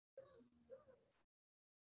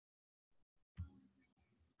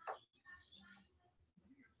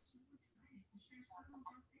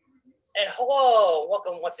And hello,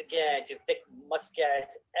 welcome once again to Vic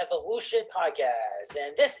Muscat's Evolution Podcast.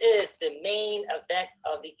 And this is the main event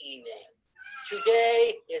of the evening.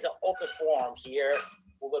 Today is an open forum here.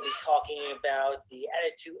 We're going to be talking about the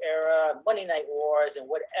Attitude Era, Monday Night Wars, and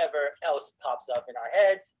whatever else pops up in our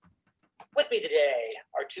heads. With me today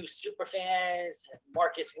are two super fans,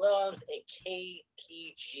 Marcus Williams and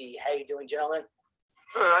KPG. How you doing, gentlemen?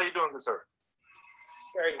 Good. How you doing, sir?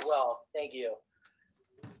 Very well, thank you.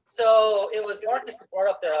 So it was Marcus who brought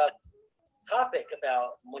up the topic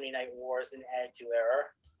about Monday Night Wars and Attitude Era,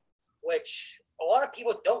 which a lot of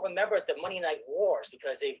people don't remember the Monday Night Wars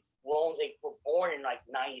because they were born in like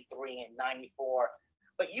 93 and 94.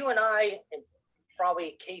 But you and I, and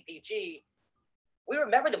probably KPG, we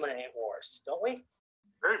remember the Monday Night Wars, don't we?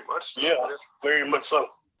 Very much so. Yeah, very much so.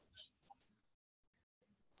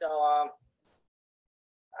 So I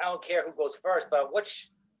don't care who goes first, but let's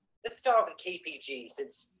start off with KPG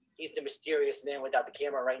since he's the mysterious man without the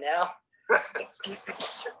camera right now.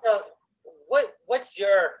 So what's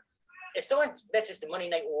your, if someone mentions the Monday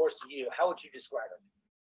Night Wars to you, how would you describe it?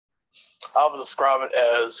 I would describe it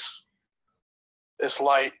as it's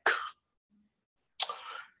like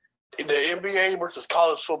the NBA versus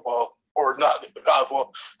college football, or not college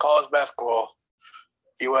football, college basketball.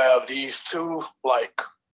 You have these two like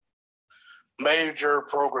major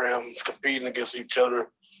programs competing against each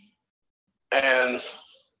other, and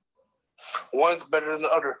one's better than the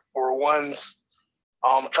other, or one's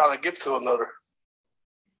trying to get to another.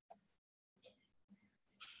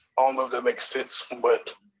 I don't know if that makes sense,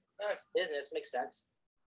 but It's business, makes sense.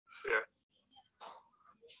 Yeah.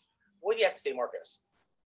 What do you have to say, Marcus?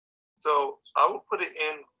 So I would put it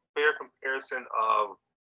in fair comparison of,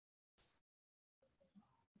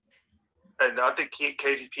 and I think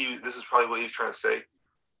KGP, this is probably what he's trying to say.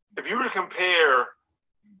 If you were to compare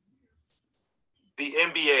the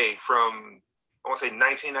NBA from, I want to say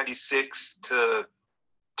 1996 to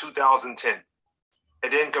 2010,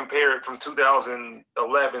 and then compare it from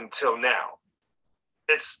 2011 till now,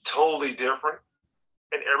 it's totally different.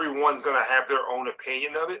 And everyone's going to have their own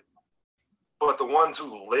opinion of it. But the ones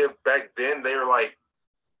who lived back then, they're like,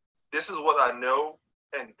 this is what I know.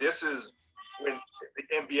 And this is when the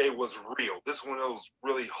NBA was real. This is when it was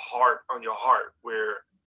really hard on your heart, where,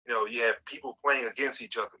 you know, you have people playing against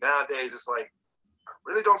each other. Nowadays, it's like, I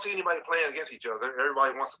really don't see anybody playing against each other.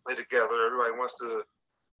 Everybody wants to play together. Everybody wants to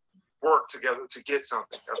work together to get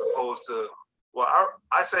something, as opposed to, well,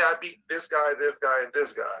 I say I beat this guy, and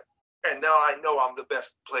this guy. And now I know I'm the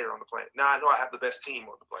best player on the planet. Now I know I have the best team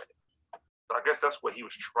on the planet. So I guess that's what he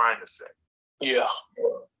was trying to say. yeah,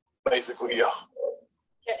 basically, yeah.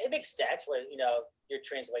 Yeah, it makes sense when, you know, your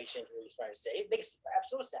translation, what he's trying to say. It makes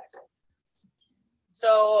absolute sense.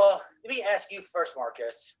 So let me ask you first,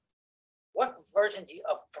 Marcus. What version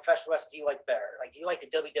of professional wrestling do you like better? Like, do you like the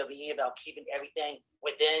WWE about keeping everything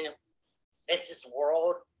within Vince's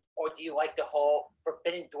world? Or do you like the whole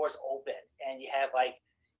forbidden doors open and you have like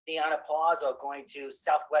Deonna Purrazzo going to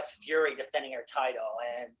Southwest Fury defending her title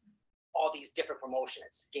and all these different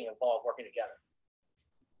promotions getting involved, working together?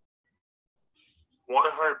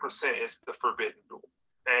 100% is the forbidden door.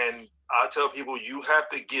 And I tell people, you have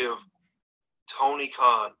to give Tony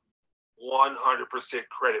Khan 100%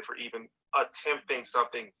 credit for even attempting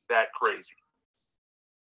something that crazy.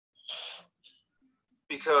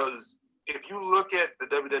 Because if you look at the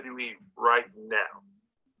WWE right now,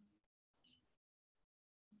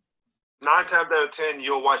 9 times out of 10,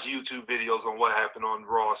 you'll watch YouTube videos on what happened on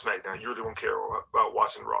Raw or SmackDown. You really don't care about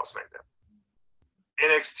watching Raw or SmackDown.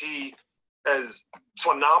 NXT, as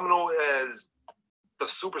phenomenal as the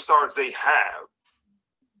superstars they have,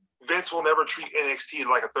 Vince will never treat NXT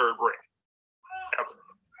like a third brand. Ever.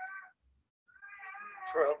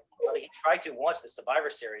 True. Well, he tried to once the Survivor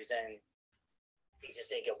Series and he just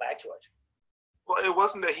didn't go back to it. Well, it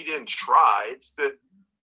wasn't that he didn't try. It's that,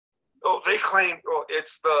 they claimed,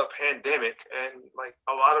 it's the pandemic. And like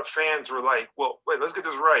a lot of fans were like, well, wait, let's get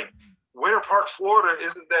this right. Winter Park, Florida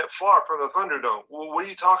isn't that far from the Thunderdome. Well, what are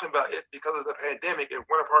you talking about? It's because of the pandemic, and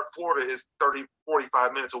Winter Park, Florida is 30,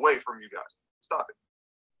 45 minutes away from you guys. Stop it.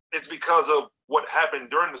 It's because of what happened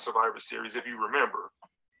during the Survivor Series, if you remember.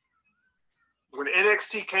 When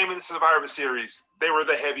NXT came in the Survivor Series, they were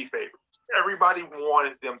the heavy favorites. Everybody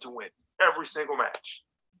wanted them to win every single match.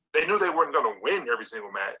 They knew they weren't going to win every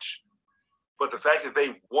single match, but the fact that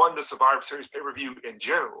they won the Survivor Series pay-per-view in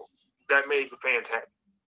general, that made the fans happy.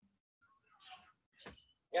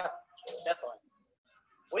 Yeah, definitely.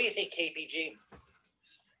 What do you think, KPG?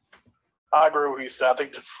 I agree with you. I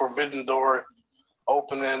think the Forbidden Door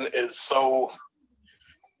opening is so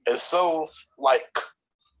like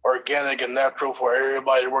organic and natural for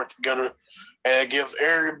everybody to work together, and it gives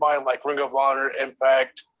everybody like Ring of Honor,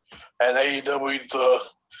 Impact, and AEW to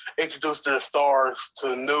introduce their stars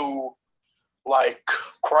to new like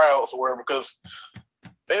crowds or whatever. Because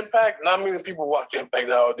Impact, not many people watch Impact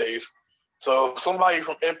nowadays. So if somebody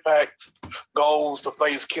from Impact goes to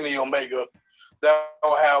face Kenny Omega,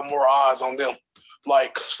 that'll have more eyes on them.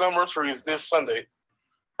 Like SummerSlam is this Sunday,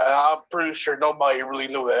 and I'm pretty sure nobody really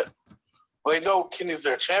knew that. They know Kenny's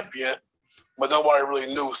their champion, but nobody really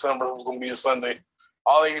knew SummerSlam was going to be a Sunday.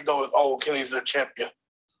 All they know is, oh, Kenny's their champion.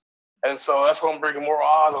 And so that's going to bring more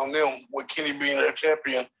eyes on them with Kenny being their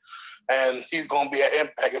champion. And he's going to be at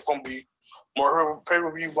Impact. It's going to be more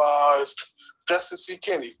pay-per-view wise just to see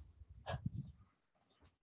Kenny.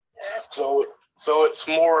 So it's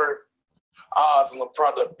more odds on the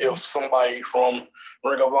product if somebody from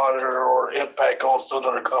Ring of Honor or Impact goes to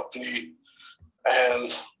another company,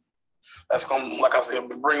 and that's going to, like I said,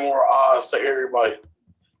 bring more odds to everybody.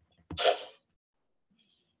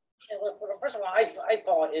 Yeah, well, first of all, I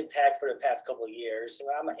followed Impact for the past couple of years. So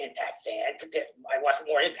I'm an Impact fan. I watch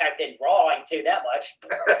more Impact than Raw, I can tell you that much.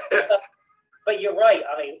 But you're right.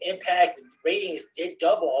 I mean, Impact ratings did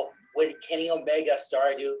double when Kenny Omega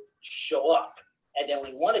started to show up. And then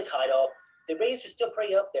when he won the title, the ratings were still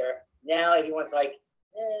pretty up there. Now everyone's like,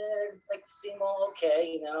 it's like same old,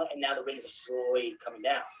 okay, you know, and now the ratings are slowly coming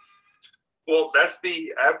down. Well, that's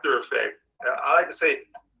the after effect. I like to say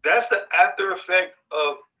that's the after effect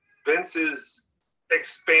of Vince's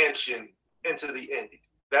expansion into the indie.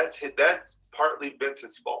 That's partly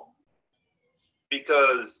Vince's fault.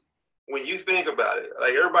 Because when you think about it,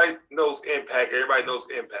 like everybody knows Impact,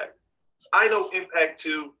 I know Impact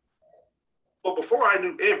too, but before I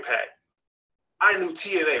knew Impact, I knew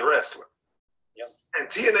TNA Wrestling. Yep. And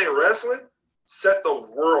TNA Wrestling set the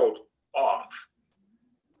world off.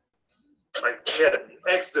 Like, you had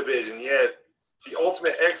X Division, you had the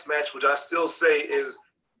Ultimate X match, which I still say is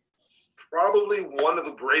probably one of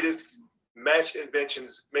the greatest match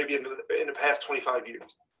inventions maybe in the past 25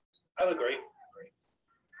 years. I would agree.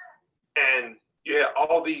 And you had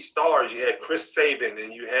all these stars. You had Chris Sabin,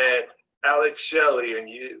 and you had Alex Shelley, and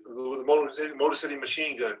the Motor City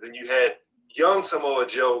Machine Guns, and you had young Samoa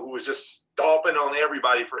Joe, who was just stomping on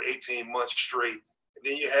everybody for 18 months straight. And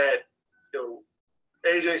then you had,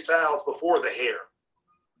 AJ Styles before the hair.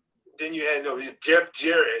 Then you had, Jeff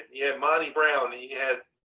Jarrett, you had Monty Brown, and you had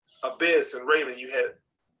Abyss and Raven. You had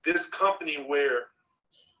this company where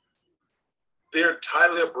their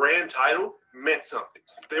title, their brand title, meant something.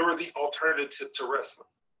 They were the alternative to wrestling.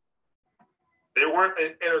 They weren't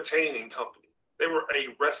an entertaining company. They were a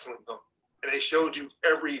wrestling company. And they showed you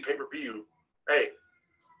every pay-per-view, hey,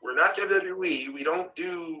 we're not WWE. We don't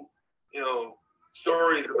do,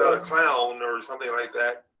 stories about a clown or something like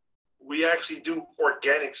that. We actually do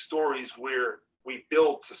organic stories where we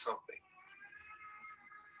build to something.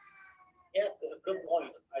 Yeah, good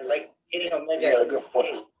point. I like getting Omega. Yeah, good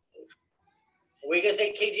point. Were you going to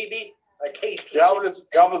say KGB? Yeah, I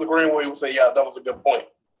was agreeing with you. Say, yeah, that was a good point.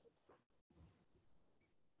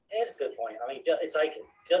 It's a good point. I mean, it's like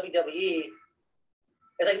WWE.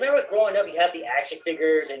 It's like, remember growing up, you had the action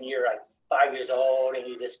figures and you're like 5 years old and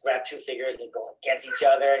you just grab two figures and go against each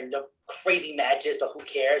other and the crazy matches, but who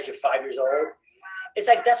cares? You're 5 years old. It's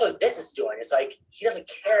like, that's what Vince is doing. It's like, he doesn't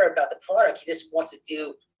care about the product. He just wants to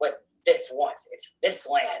do what Vince wants. It's Vince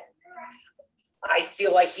land. I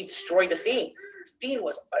feel like he destroyed the Fiend. Fiend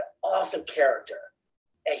was an awesome character.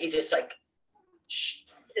 And he just like,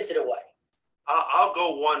 is it away. I'll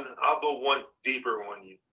go one deeper on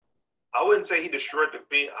you. I wouldn't say he destroyed the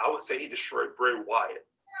Fiend. I would say he destroyed Bray Wyatt.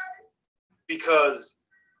 Because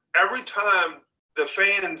every time the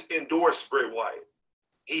fans endorsed Bray Wyatt,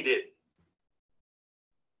 he did.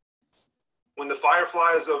 When the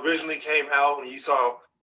Fireflies originally came out and you saw,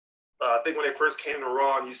 I think when they first came to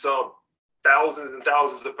Raw and you saw thousands and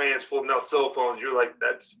thousands of fans pulling out cell phones, you're like,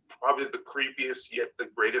 that's probably the creepiest yet the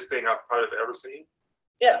greatest thing I've probably ever seen.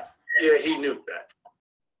 Yeah. Yeah, he knew that.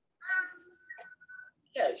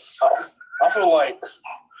 Yes. I feel like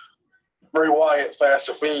Bray Wyatt /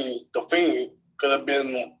 the Fiend could have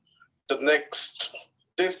been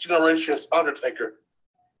this generation's Undertaker.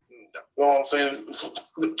 You know what I'm saying?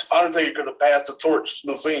 Undertaker could have passed the torch to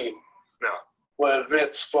the Fiend. No. Well,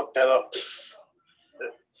 Vince fucked that up.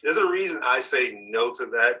 There's a reason I say no to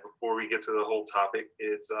that before we get to the whole topic.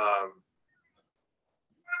 It's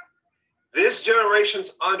this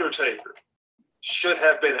generation's Undertaker should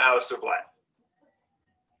have been Aleister Black.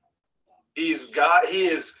 He is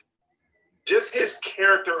just his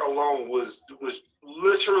character alone was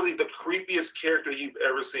literally the creepiest character you've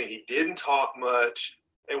ever seen. He didn't talk much.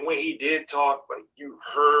 And when he did talk, like you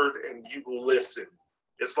heard and you listened.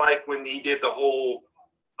 It's like when he did the whole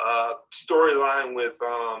storyline with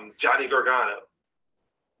Johnny Gargano.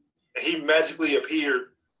 And he magically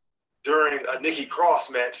appeared during a Nikki Cross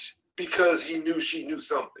match because he knew she knew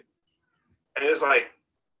something. And it's like,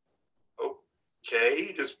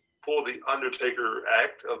 okay, just pull the Undertaker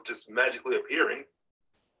act of just magically appearing.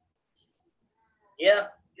 Yeah.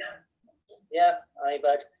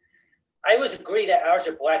 But I always agree that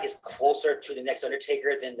Aleister Black is closer to the next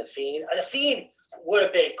Undertaker than The Fiend. The Fiend would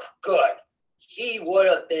have been good. He would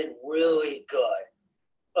have been really good.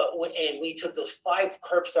 But we took those 5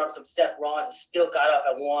 curb stomps from Seth Rollins and still got up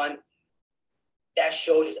and won. That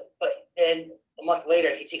shows you. But then a month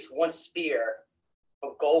later, he takes 1 spear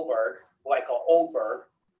from Goldberg, what I call Oldberg,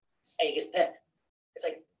 and he gets pinned. It's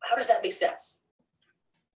like, how does that make sense?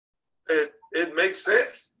 It makes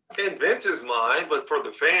sense in Vince's mind, but for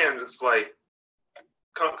the fans, it's like,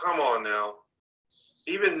 come on now.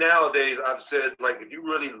 Even nowadays, I've said, like, if you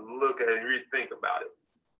really look at it and really think about it,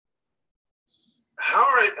 how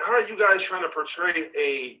are you guys trying to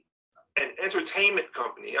portray an entertainment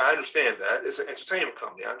company? I understand that. It's an entertainment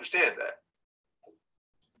company. I understand that.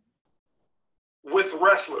 With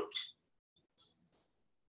wrestlers.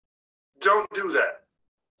 Don't do that.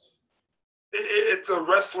 It's a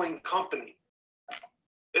wrestling company.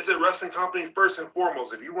 It's a wrestling company first and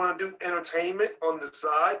foremost. If you want to do entertainment on the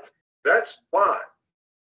side, that's fine.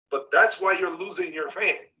 But that's why you're losing your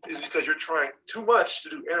fan, is because you're trying too much to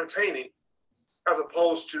do entertaining as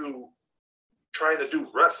opposed to trying to do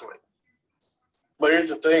wrestling. But here's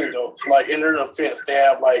the thing, though. Like, in their defense, they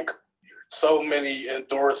have, like, so many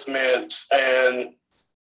endorsements and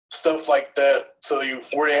stuff like that. So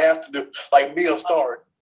where they have to do, like, be a star.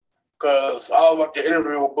 Because I was like the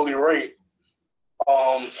interview with Bully Ray.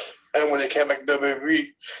 And when they came back to WWE,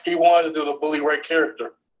 he wanted to do the Bully Ray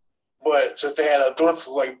character. But since they had endorsements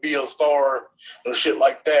like be a star and shit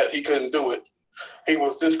like that, he couldn't do it. He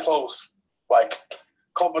was this close, like a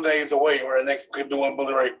couple of days away where the next week doing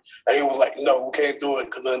Bully Ray. And he was like, no, we can't do it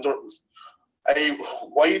because of endorsements. Hey,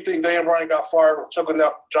 why do you think Dan Bryan got fired for choking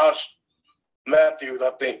out Josh Matthews, I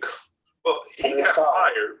think? Well, he got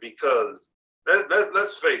fired because,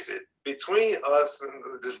 let's face it, between us and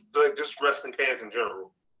just wrestling fans in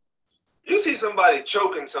general, you see somebody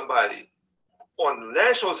choking somebody on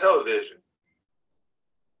national television,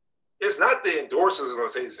 it's not the endorsers who are going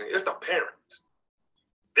to say this thing, it's the parents.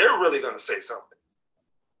 They're really going to say something.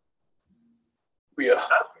 Yeah.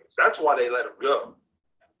 That's why they let him go.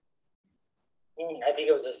 I think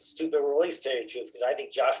it was a stupid release, to tell you the truth, because I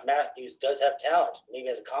think Josh Matthews does have talent. Maybe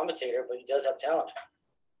as a commentator, but he does have talent.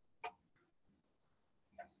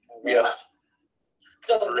 Yeah.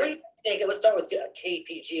 So what do you think? Let's start with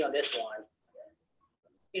KPG on this one.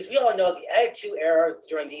 Because we all know the Attitude Era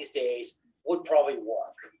during these days would probably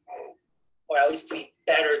work. Or at least be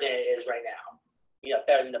better than it is right now.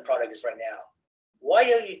 Better than the product is right now. Why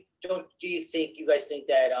do you think you guys think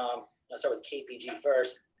that I'll start with KPG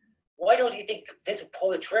first. Why don't you think Vince would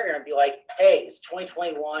pull the trigger and be like, hey, it's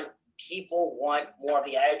 2021, people want more of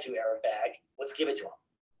the Attitude Era back. Let's give it to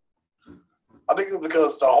them. I think it's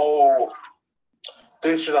because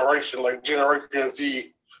this generation, like Generation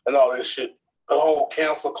Z and all this shit, the whole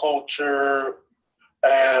cancel culture,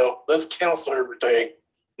 and let's cancel everything.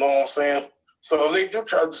 You know what I'm saying? So if they do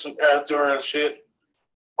try to do some Attitude Era shit,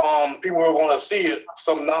 people are going to see it.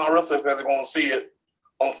 Some non-wrestling fans are going to see it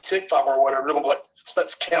on TikTok or whatever. They're going to be like,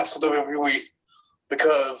 let's cancel WWE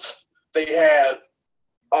because they had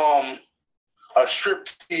a strip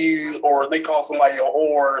tease or they call somebody a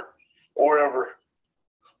whore or whatever.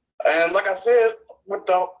 And like I said, with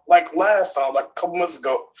last time, like a couple months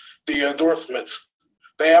ago, the endorsements,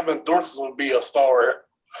 they have endorsements with Be a Star,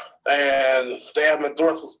 and they have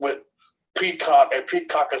endorsements with Peacock, and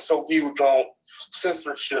Peacock is so huge on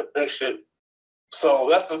censorship and shit. So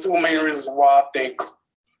that's the 2 main reasons why I think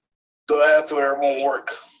the Attitude Era won't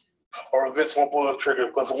work, or Vince won't pull the trigger.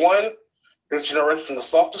 Because 1, this generation is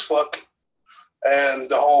soft as fuck, and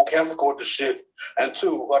the whole cancel culture shit. And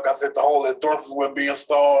 2, like I said, the whole endorsements with Be a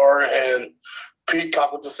Star and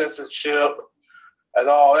Peacock with the censorship and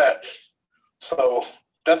all that. So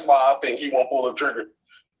that's why I think he won't pull the trigger,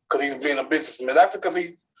 because he's being a businessman. That's because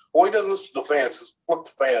he doesn't listen to the fans. Fuck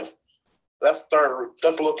the fans. That's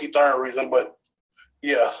a low-key third reason, but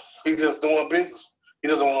yeah, he's just doing business. He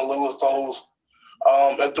doesn't want to lose those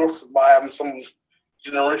endorsements by having some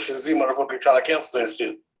Generation Z motherfucker trying to cancel that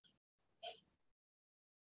shit.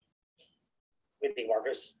 What do you think,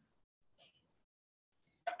 Marcus?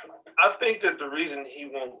 I think that the reason he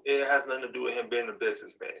won't, it has nothing to do with him being a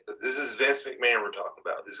businessman. This is Vince McMahon we're talking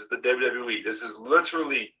about. This is the WWE. This is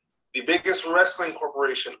literally the biggest wrestling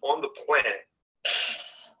corporation on the planet.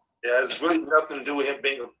 It has really nothing to do with him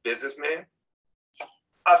being a businessman.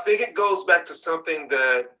 I think it goes back to something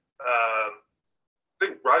that I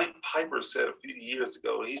think Roddy Piper said a few years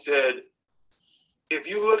ago. He said, if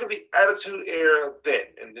you look at the Attitude Era then,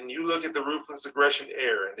 and then you look at the Ruthless Aggression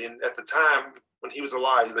era, and then at the time when he was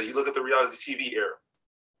alive, you look at the reality TV era,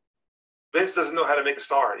 Vince doesn't know how to make a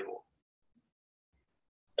star anymore.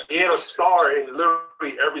 He had a star in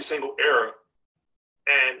literally every single era.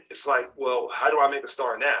 And it's like, well, how do I make a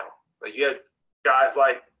star now? Like you had guys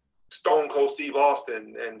like Stone Cold Steve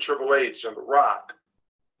Austin and Triple H and The Rock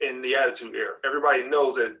in the Attitude Era. Everybody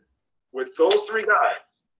knows that with those three guys,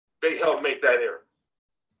 they helped make that era.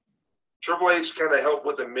 Triple H kind of helped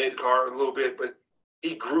with the mid-card a little bit, but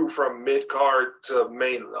he grew from mid-card to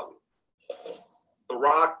main level. The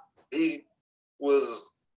Rock, he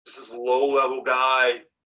was this low-level guy.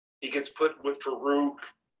 He gets put with Farouk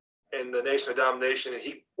in the Nation of Domination, and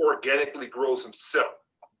he organically grows himself.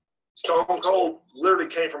 Stone Cold literally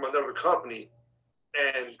came from another company,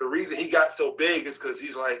 and the reason he got so big is because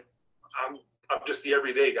he's like, I'm just the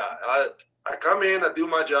everyday guy. I come in, I do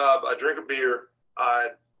my job, I drink a beer.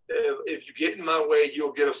 If you get in my way,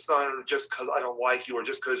 you'll get a stun just because I don't like you, or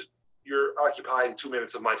just because you're occupying 2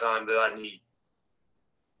 minutes of my time that I need.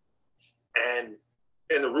 And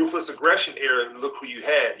in the Ruthless Aggression era, look who you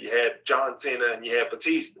had. You had John Cena and you had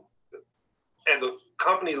Batista. And the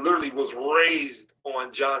company literally was raised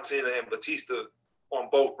on John Cena and Batista on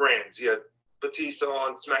both brands. You had Batista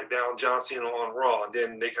on SmackDown, John Cena on Raw, and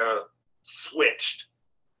then they kind of switched.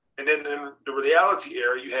 And then in the reality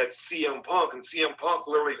era, you had CM Punk, and CM Punk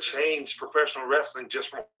literally changed professional wrestling just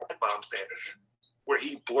from bomb standards, where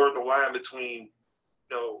he blurred the line between,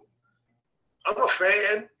 I'm a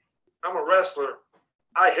fan, I'm a wrestler.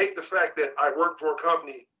 I hate the fact that I work for a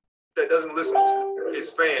company that doesn't listen to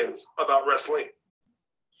its fans about wrestling.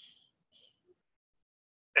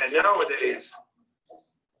 And nowadays,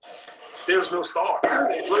 there's no star.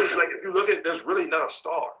 It's really, like, if you look at it, there's really not a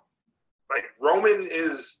star. Like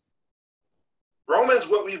Roman's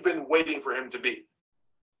what we've been waiting for him to be.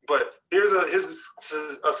 But here's a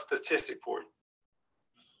statistic for you.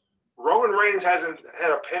 Roman Reigns hasn't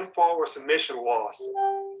had a pinfall or submission loss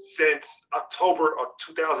since October of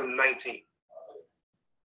 2019.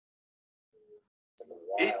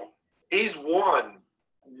 He's won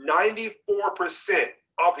 94%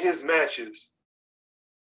 of his matches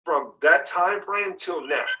from that time frame till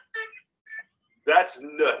now. That's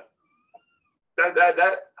nuts.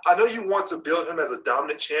 That I know you want to build him as a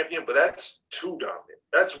dominant champion, but that's too dominant.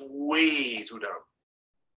 That's way too dominant.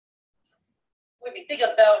 When you think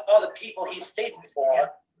about all the people he's faced before,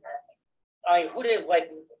 I mean, who did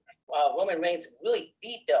Roman Reigns really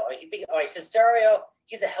beat though? You think, all right, Cesaro,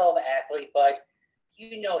 he's a hell of an athlete, but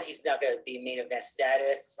he's not going to be main event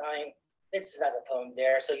status. I mean, Vince is not going to put him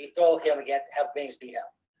there, so you throw him against, have Reigns beat him.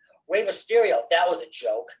 Rey Mysterio, that was a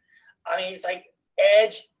joke. I mean, it's like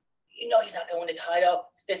Edge, he's not going to win the title.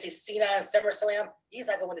 This is Cena and SummerSlam, he's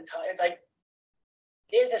not going to win the title. It's like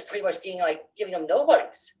they're just pretty much being like giving him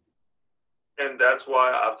nobodies. And that's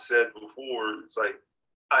why I've said before, it's like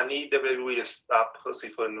I need WWE to stop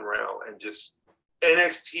pussyfooting around and just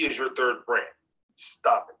NXT is your third brand.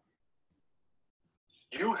 Stop it.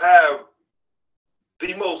 You have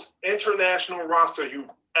the most international roster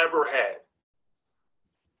you've ever had.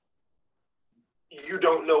 You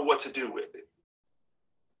don't know what to do with it.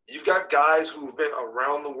 You've got guys who've been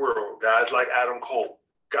around the world, guys like Adam Cole,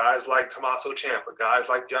 guys like Tommaso Ciampa, guys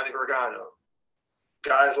like Johnny Gargano,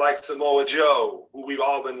 guys like Samoa Joe, who we've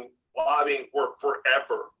all been lobbying for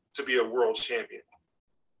forever to be a world champion.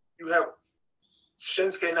 You have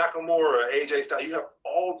Shinsuke Nakamura, AJ Styles. You have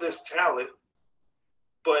all this talent,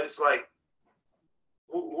 but it's like,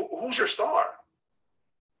 who's your star?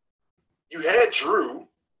 You had Drew.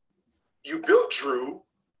 You built Drew.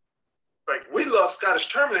 Like, we love Scottish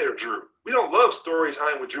Terminator Drew. We don't love story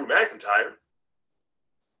time with Drew McIntyre.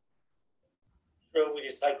 Drew, we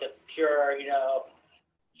just like the pure,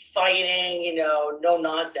 fighting, no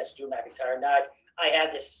nonsense Drew McIntyre. Not, I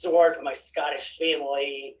have this sword for my Scottish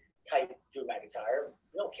family type Drew McIntyre.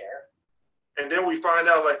 We don't care. And then we find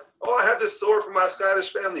out, like, oh, I have this sword for my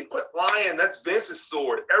Scottish family. Quit lying. That's Vince's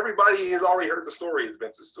sword. Everybody has already heard the story. It's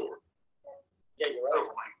Vince's sword. Yeah, you're right.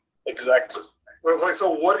 So, Exactly.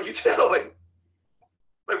 so what are you telling?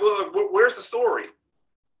 Like, well, where's the story?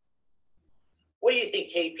 What do you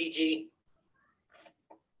think, KPG?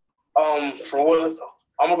 For what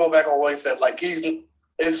I'm gonna go back on what he said. Like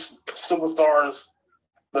it's superstars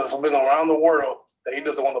that's been around the world that he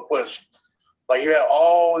doesn't want to push. Like, you have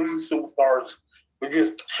all these superstars, he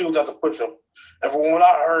just choose not to push them. And from what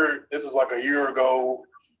I heard, this is like a year ago,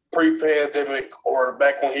 pre-pandemic, or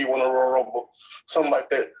back when he won a Royal Rumble, something like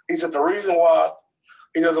that. He said the reason why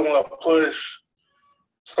he doesn't want to push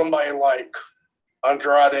somebody like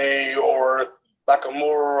Andrade or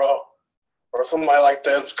Nakamura or somebody like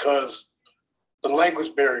that is because the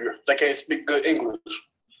language barrier. They can't speak good English,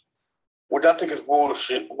 which I think is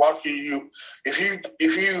bullshit. Why should you,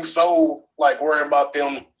 if you so like worried about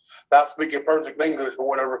them not speaking perfect English or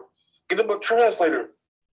whatever, get them a translator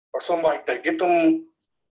or something like that.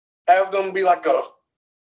 Have them be like a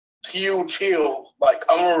huge heel. Like,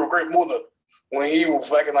 I remember Great Muda when he was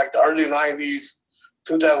back in like the early 90s,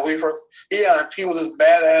 2000, when he was this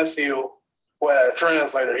badass heel who had a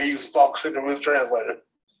translator. He used to talk shit to his translator.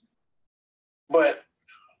 But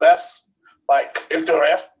that's like, if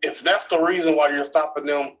that's the reason why you're stopping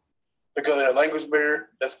them because of their language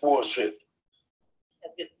barrier, that's bullshit.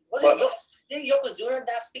 Didn't Yokozuna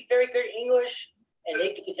not speak very good English? And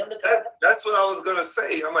they could get him to talk? That's what I was going to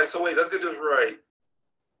say. I'm like, so wait, let's get this right.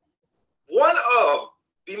 One of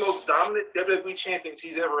the most dominant WWE champions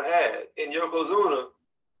he's ever had in Yokozuna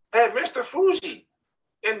had Mr. Fuji.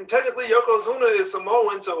 And technically Yokozuna is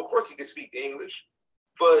Samoan, so of course he can speak English.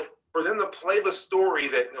 But for them to play the story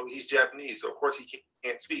that, he's Japanese, so of course he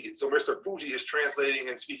can't speak it. So Mr. Fuji is translating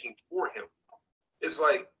and speaking for him. It's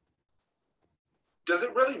like, does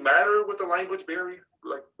it really matter with the language barrier?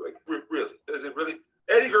 Like really? Does it really?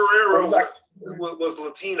 Eddie Guerrero was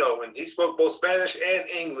Latino, and he spoke both Spanish and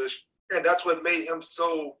English, and that's what made him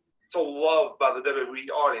so loved by the WWE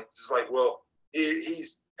audience. It's like, well,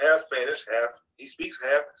 he's half Spanish, he speaks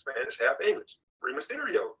half Spanish, half English. Rey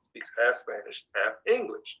Mysterio speaks half Spanish, half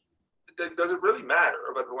English. Does it really matter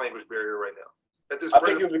about the language barrier right now? I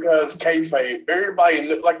think it's because kayfabe. Everybody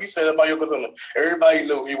knew, like you said about Yokozuna, everybody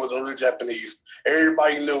knew he wasn't really Japanese.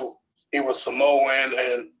 Everybody knew he was Samoan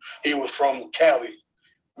and he was from Cali.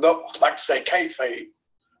 No, like you say, kayfabe.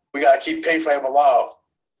 We gotta keep kayfabe alive.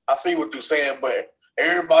 I see what you're saying, but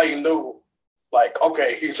everybody knew, like,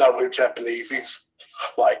 okay, he's not really Japanese. He's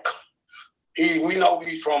like, we know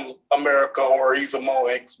he's from America or he's Samoan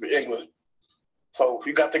English. So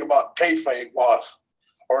you gotta think about kayfabe wise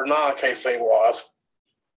or non-kayfabe wise.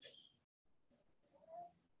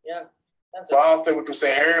 Yeah. So I understand what you're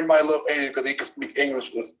saying. Everybody loved Eddie because he could speak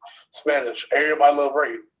English and Spanish. Everybody loved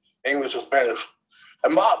Ray, English and Spanish.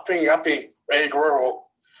 In my opinion, I think Eddie Guerrero,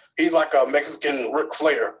 he's like a Mexican Ric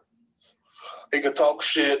Flair. He could talk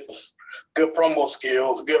shit, good promo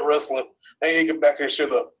skills, good wrestling, and he can back his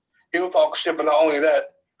shit up. He'll talk shit, but not only that,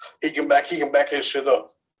 he can back his shit up.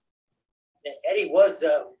 And Eddie was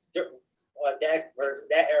that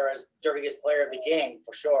era's dirtiest player of the game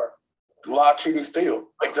for sure. A lot of cheating still,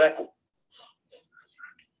 exactly.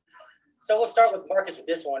 So we'll start with Marcus with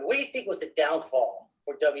this one. What do you think was the downfall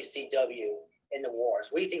for WCW in the wars?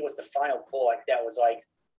 What do you think was the final point that was like,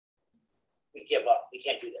 we give up, we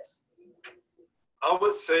can't do this? I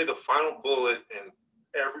would say the final bullet, and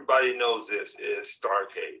everybody knows this, is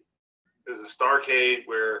Starrcade. There's a Starrcade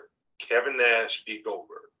where Kevin Nash beat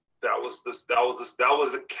Goldberg. That was the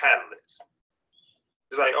catalyst.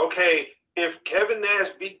 It's like, okay, if Kevin Nash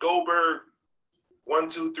beat Goldberg 1,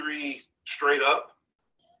 2, 3 straight up,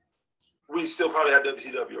 we still probably have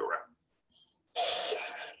WCW around.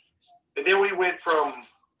 And then we went from,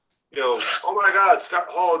 oh my God, Scott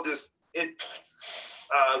Hall just hit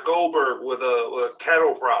Goldberg with a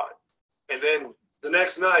cattle prod. And then the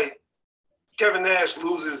next night, Kevin Nash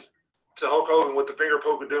loses to Hulk Hogan with the finger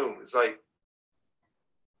poke of doom. It's like,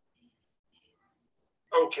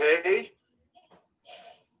 okay.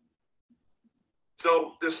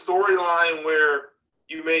 So the storyline where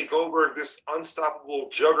you made Goldberg this unstoppable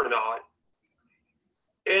juggernaut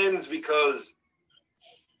ends because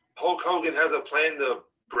Hulk Hogan has a plan to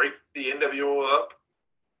break the NWO up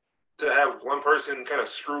to have one person kind of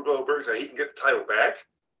screw Goldberg so he can get the title back.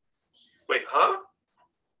 Wait, huh?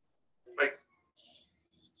 Like,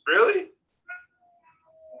 really?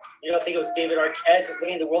 You don't think it was David Arquette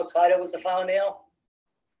winning the world title was the final nail?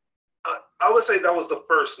 I would say that was the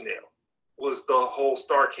first nail, was the whole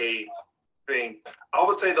Starrcade thing. I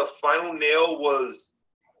would say the final nail was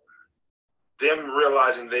them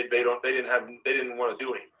realizing they didn't want to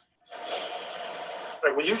do anything.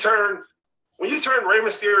 Like when you turn Rey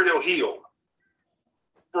Mysterio heel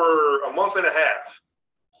for a month and a half,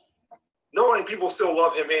 knowing people still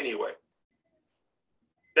love him anyway,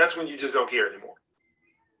 that's when you just don't care anymore.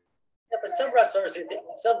 Yeah, but some wrestlers,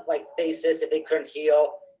 some like faces, if they couldn't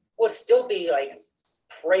heel, would still be like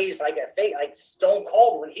praised like a fake, like Stone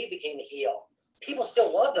Cold when he became a heel. people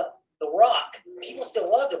still love them. The Rock, people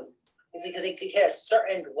still love them. It's because they hit a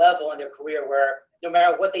certain level in their career where no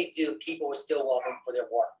matter what they do, people will still love them for their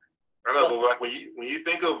work. I know, but like when you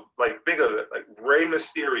think of it, like Rey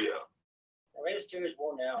Mysterio. Rey Mysterio is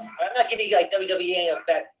worn down. I'm not kidding, like WWE in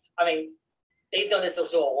effect. I mean, they've done this to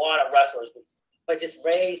a lot of wrestlers, but just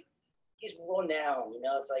Rey, he's worn down. You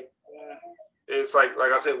know, it's like. It's like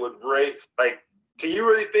I said with Rey. Like, can you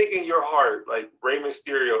really think in your heart like Rey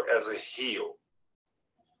Mysterio as a heel?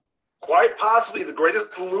 Quite possibly the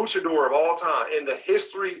greatest luchador of all time in the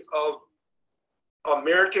history of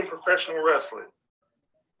American professional wrestling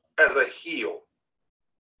as a heel.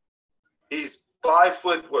 He's 5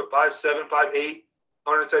 foot, 5'7", 5'8",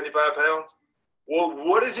 175 pounds. Well,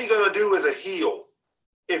 what is he going to do as a heel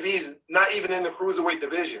if he's not even in the cruiserweight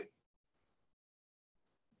division?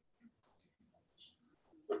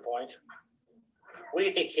 Good point. What do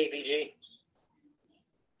you think, KPG?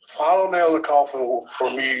 Final nail in the coffin for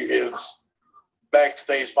me is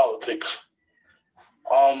backstage politics.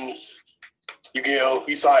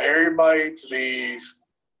 You sign everybody to these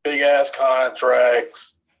big ass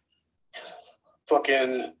contracts,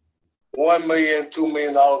 fucking $1 million, $2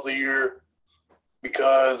 million a year,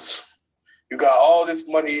 because you got all this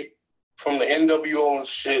money from the NWO and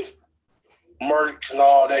shit, merch and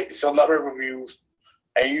all that, you sell out reviews,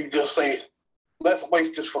 and you just say, let's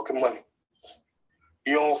waste this fucking money.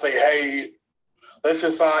 You don't say, hey, let's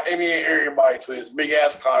just sign any and everybody to this big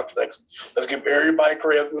ass contracts. Let's give everybody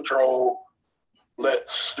creative control.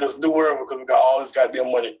 Let's just do whatever because we got all this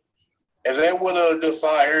goddamn money. And they would have just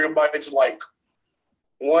signed everybody to like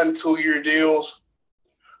 1-2 year deals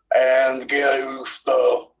and get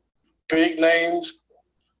the big names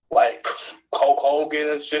like Hulk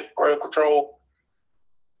Hogan and shit, creative control.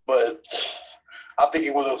 But I think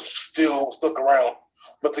it would have still stuck around.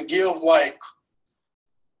 But to give like,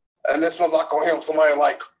 and this one's like on him, somebody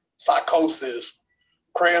like Psychosis,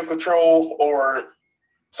 creative control, or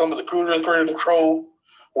some of the cruisers creative control,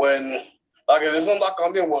 when like if it's not like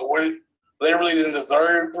on them, where they really didn't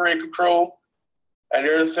deserve creative control, and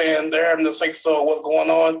they're saying they're having to say so what's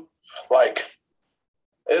going on, like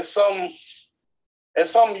it's something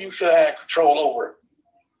you should have control over,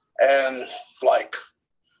 and like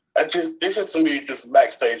it's just to me just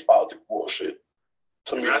backstage politics bullshit.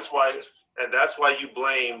 To me, that's why you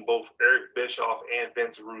blame both Eric Bischoff and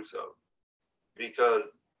Vince Russo, because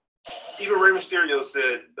even Rey Mysterio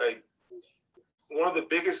said like one of the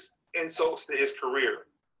biggest insults to his career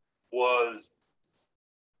was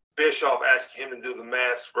Bischoff asking him to do the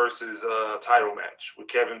mask versus title match with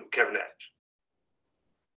Kevin Nash.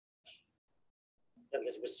 Yeah,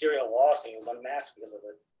 because Mysterio lost and he was unmasked because of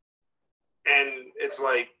it. And it's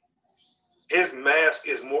like his mask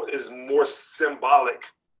is more symbolic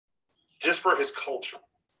just for his culture.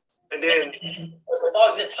 And then it's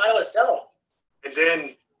about the title itself. And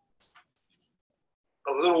then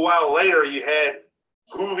a little while later you had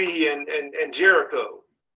Hoovy and Jericho.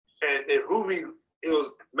 And Hoovy, it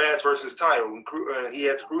was mask versus title, and he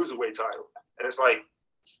had the cruiserweight title. And it's like,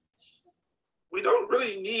 we don't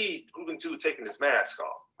really need Juventud taking his mask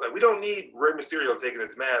off. Like, we don't need Rey Mysterio taking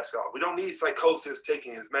his mask off. We don't need Psychosis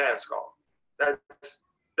taking his mask off.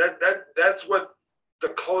 That's what the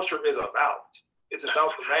culture is about. It's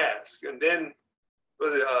about the mask. And then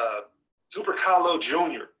Super Carlo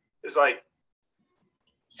Jr. It's like,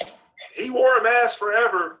 he wore a mask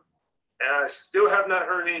forever, and I still have not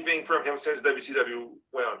heard anything from him since WCW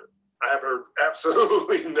went under. I have heard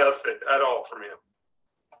absolutely nothing at all from him.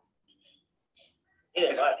 Yeah,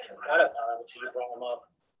 I don't know until you brought him up.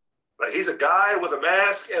 Like, he's a guy with a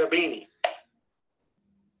mask and a beanie.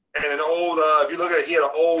 And an old, if you look at it, he had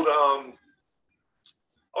an old, I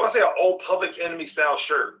want to say an old Public Enemy style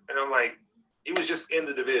shirt. And I'm like, he was just in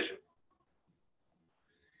the division.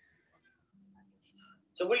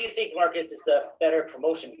 So what do you think, Marcus, is the better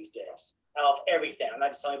promotion these days? Out of everything. I'm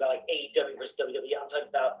not just talking about like AEW versus WWE. I'm talking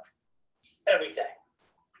about everything.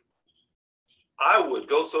 I would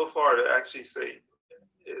go so far to actually say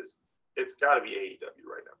it's got to be AEW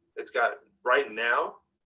right now. It's got to be. Right now,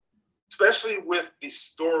 especially with the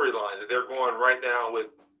storyline that they're going right now with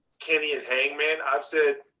Kenny and Hangman, I've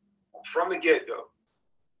said from the get-go,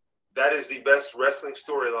 that is the best wrestling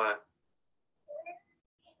storyline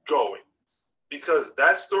going. Because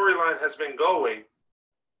that storyline has been going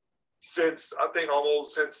since, I think,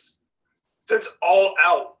 almost since All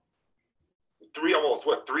Out 3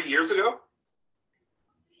 years ago?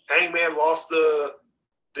 Hangman lost the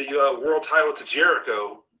world title to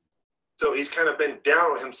Jericho, so he's kind of been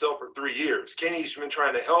down on himself for 3 years. Kenny's been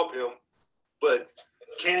trying to help him, but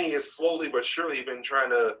Kenny has slowly but surely been trying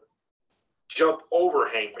to jump over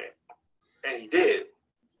Hangman. and he did.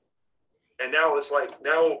 And now it's like,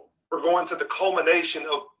 now we're going to the culmination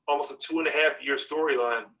of almost a 2.5-year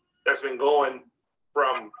storyline that's been going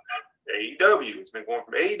from AEW. It's been going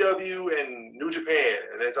from AEW and New Japan,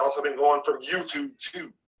 and it's also been going from YouTube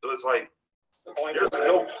too. So it's like, there's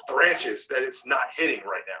no branches that it's not hitting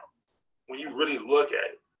right now when you really look at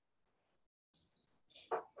it.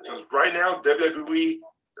 Because right now, WWE,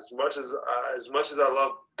 as much as I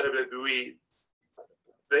love WWE,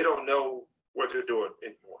 they don't know what they're doing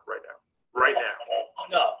anymore right now. Right now.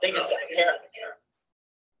 No, they just don't care.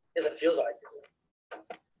 Because it feels like.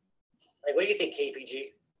 Like, what do you think,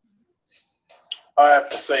 KPG? I have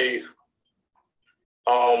to say,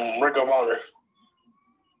 Ring of Honor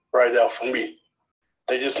right now for me.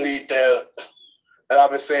 They just need that. And I've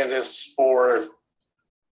been saying this for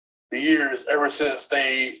years, ever since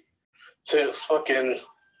fucking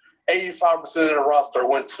 85% of the roster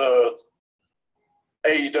went to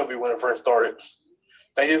AEW when it first started.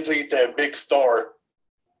 They just need that big star.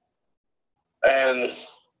 And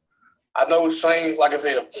I know Shane, like I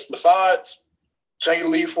said, besides Jay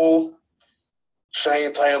Lethal,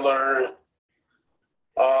 Shane Taylor,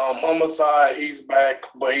 Homicide, he's back,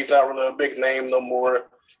 but he's not really a big name no more.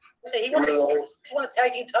 He won the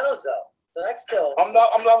tag team titles though, so that's still.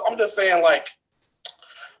 I'm just saying, like,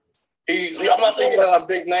 I'm not saying he's not a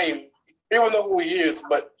big name. People know who he is,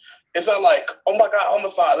 but it's not like, oh my God,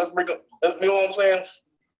 Homicide, you know what I'm saying?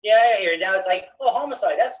 Yeah, I hear it. Now it's like, oh,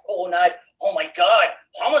 Homicide, that's cool. Not, oh my God,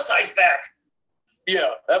 Homicide's back. Yeah,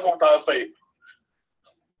 that's what I'm trying to say.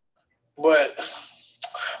 But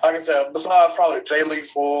like I said, besides probably Jay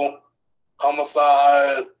Lethal,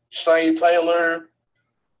 Homicide, Shane Taylor,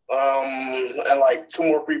 and like 2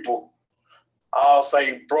 more people, I'll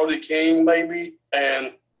say Brody King maybe,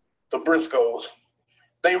 and the Briscoes.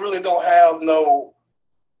 They really don't have no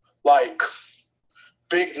like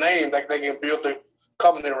big name that they can build their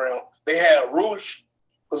company around. They had Rush,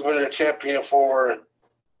 who's been a champion for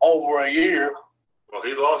over a year. Well,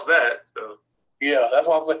 he lost that. So. Yeah, that's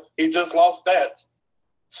what I'm saying. He just lost that.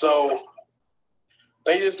 So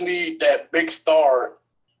they just need that big star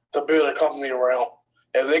to build a company around.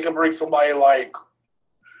 And they can bring somebody like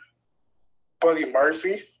Buddy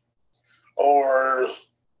Murphy or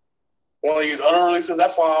one of these other releases.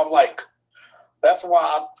 That's why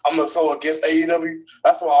I'm so against AEW.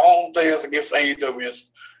 That's why all I'm saying is against AEW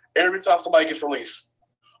is every time somebody gets released,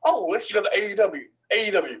 oh, let's go to AEW.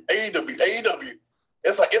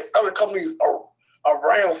 It's like if other companies are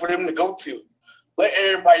around for them to go to. Let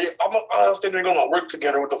everybody, I understand they're going to work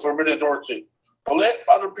together with the Forbidden Door shit, but let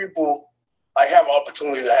other people like have an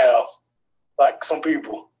opportunity to have like some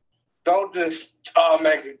people. Don't just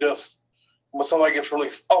automatically just when somebody gets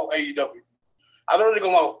released, oh, AEW. I know they're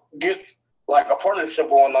going to get like a partnership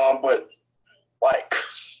going on, but like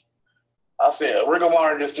I said, Ring of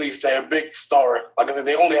Honor just needs to have a big star. Like I said,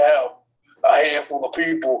 they only have a handful of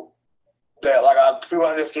people that, people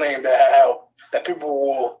I just named that people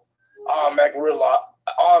will automatically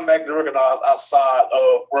recognize outside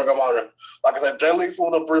of Ring of Honor. Like I said, Jay Lethal,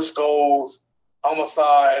 the Briscoes,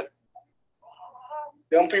 Homicide,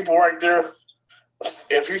 them people right there.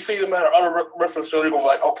 If you see them at other wrestling shows, you're going to be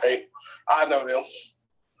like, okay, I know them.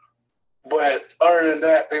 But other than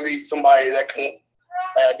that, they need somebody that can,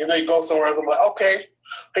 if they go somewhere else, I'm like, okay,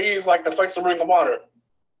 he's like the face of Ring of Honor.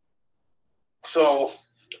 So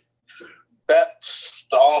that's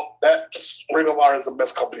Ring of Honor is the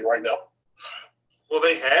best company right now. Well,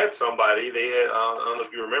 they had somebody. They had, I don't know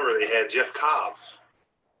if you remember, they had Jeff Cobb.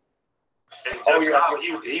 And Jeff Cobb,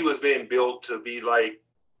 he was being built to be like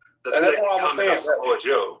the and that's what I was saying.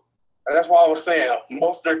 Joe. And that's why I was saying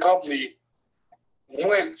most of their company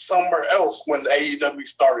went somewhere else when the AEW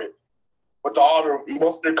started. With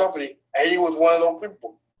most of their company, and he was one of those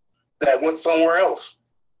people that went somewhere else.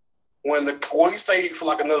 He stayed for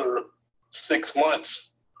like another 6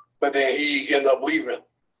 months, but then he ended up leaving.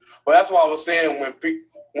 But that's what I was saying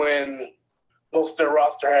when most of their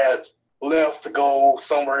roster had left to go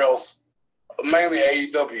somewhere else, mainly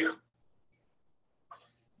AEW,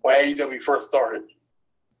 when AEW first started.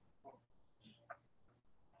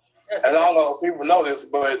 And I don't know if people know this,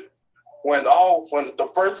 but when the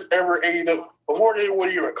first ever AEW, before they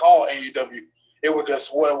would even call AEW, it was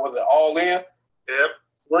just All In? Yep.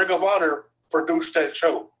 Ring of Honor produced that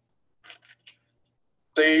show.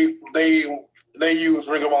 They used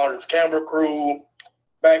Ring of Honor's camera crew,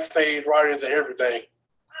 backstage writers, and everything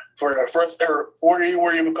for the first ever. Before they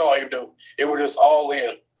were even called AEW, it was just All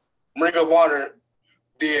In. Ring of Honor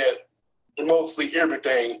did mostly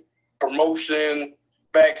everything: promotion,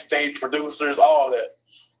 backstage producers, all that.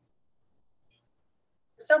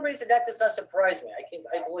 For some reason, that does not surprise me.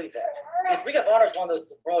 I believe that. Because Ring of Honor is one of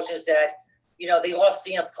those promotions that, you know, they lost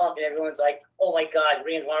CM Punk and everyone's like, oh my God,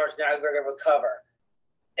 Ring of Honor is now going to recover.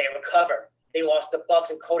 They recover. They lost the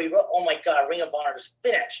Bucks and Cody Rhodes. Oh my God, Ring of Honor is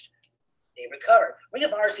finished. They recover. Ring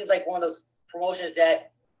of Honor seems like one of those promotions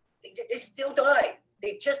that they still die.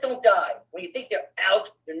 They just don't die. When you think they're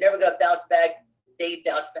out, they're never going to bounce back. They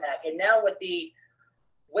bounce back. And now with the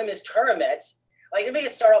women's tournament, like, let me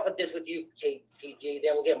start off with this with you, KG,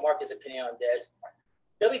 then we'll get Marcus' opinion on this.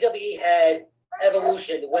 WWE had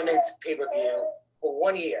Evolution, the women's pay-per-view, for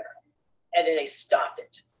 1 year, and then they stopped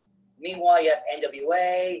it. Meanwhile, you have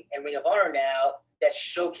NWA and Ring of Honor now that's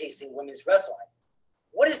showcasing women's wrestling.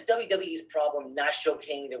 What is WWE's problem not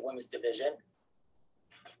showcasing their women's division?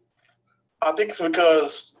 I think it's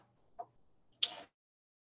because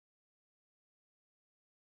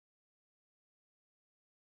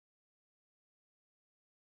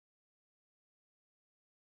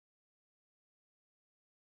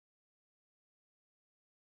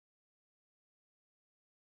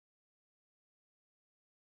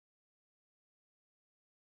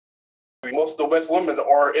most of the best women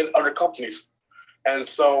are in other companies. And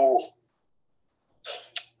so,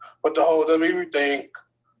 with the whole WWE thing,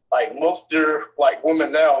 like most of their like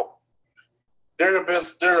women now, they're the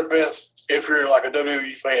best. They're the best if you're like a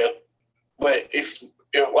WWE fan. But if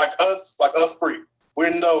like us three,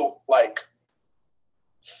 we know like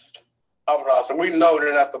we know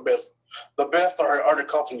they're not the best. The best are other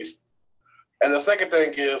companies. And the second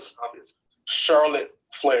thing is Charlotte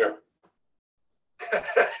Flair.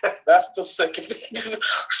 That's the second thing.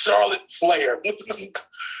 Charlotte Flair. I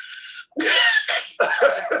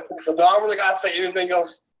don't really gotta say anything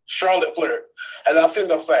else. Charlotte Flair. And I think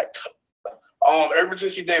the fact, ever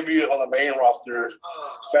since she debuted on the main roster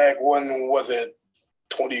back when was it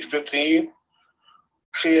 2015,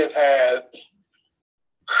 she has had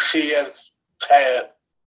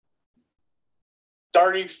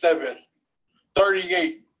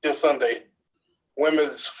 38 this Sunday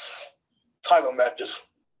women's title matches.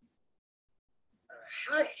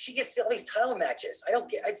 How did she get all these title matches? I don't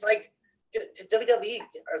get. It's like, to WWE,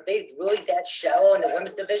 are they really that shallow in the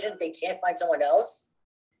women's division? They can't find someone else?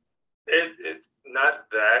 It's not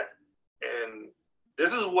that. And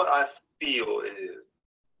this is what I feel it is.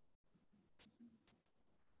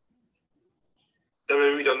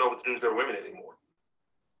 WWE don't know what to do with their women anymore.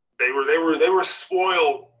 They were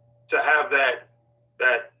spoiled to have that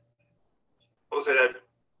I would say that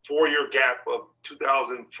 4-year gap of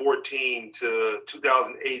 2014 to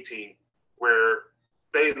 2018, where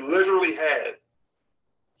they literally had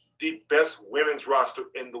the best women's roster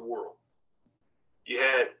in the world. You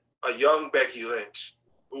had a young Becky Lynch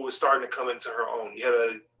who was starting to come into her own. You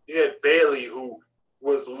had Bayley, who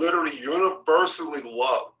was literally universally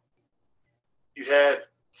loved. You had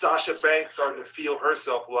Sasha Banks starting to feel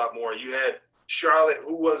herself a lot more. You had Charlotte,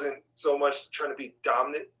 who wasn't so much trying to be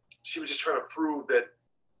dominant. She was just trying to prove that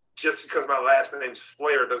just because my last name's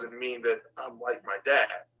Flair doesn't mean that I'm like my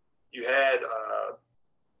dad. You had,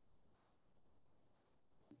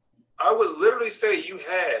 I would literally say you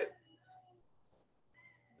had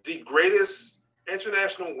the greatest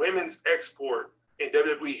international women's export in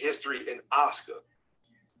WWE history in Asuka.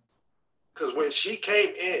 Because when she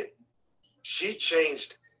came in, she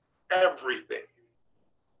changed everything,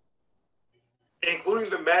 including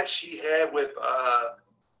the match she had with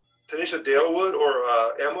Tanisha Dalewood or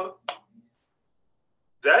Emma.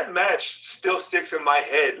 That match still sticks in my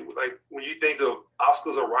head, like when you think of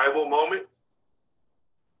Asuka's arrival moment.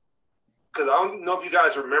 Because I don't know if you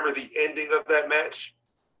guys remember the ending of that match,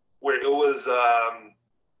 where it was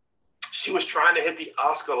she was trying to hit the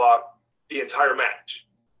Asuka lock the entire match.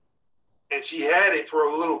 And she had it for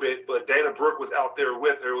a little bit, but Dana Brooke was out there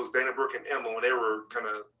with her. It was Dana Brooke and Emma when they were kind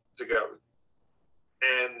of together.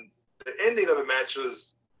 And the ending of the match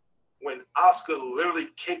was when Asuka literally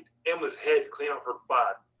kicked Emma's head clean off her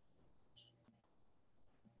body.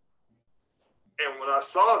 And when I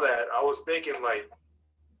saw that, I was thinking, like,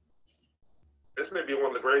 this may be one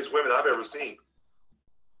of the greatest women I've ever seen.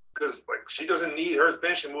 Because, like, she doesn't need her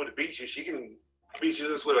finishing move to beat you. She can beat you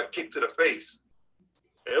just with a kick to the face.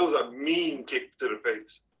 And it was a mean kick to the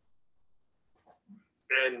face.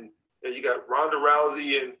 And you got Ronda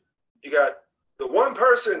Rousey, and you got the one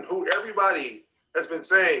person who everybody has been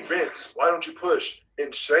saying, Vince, why don't you push?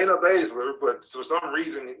 And Shayna Baszler, but for some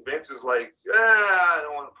reason, Vince is like, I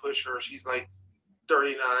don't want to push her. She's like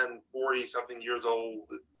 39, 40 something years old.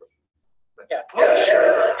 Yeah. Push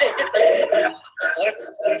her.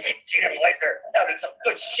 Tina Blaker. That would be some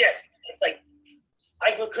good shit. It's like,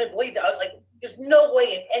 I couldn't believe that. I was like, there's no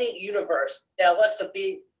way in any universe that Alexa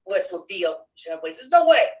Bliss would be a Shayna Bliss. There's no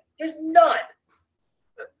way. There's none.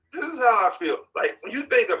 This is how I feel. Like, when you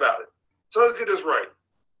think about it, so let's get this right.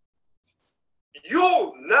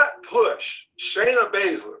 You'll not push Shayna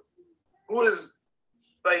Baszler, who is,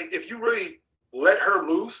 like, if you really let her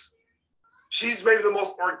loose, she's maybe the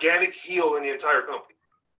most organic heel in the entire company.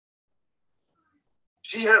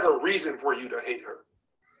 She has a reason for you to hate her.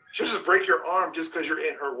 She'll just break your arm just because you're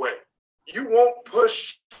in her way. You won't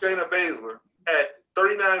push Shayna Baszler at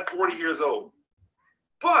 39, 40 years old.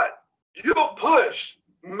 But you'll push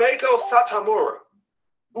Meiko Satomura,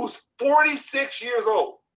 who's 46 years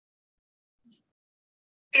old,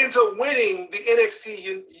 into winning the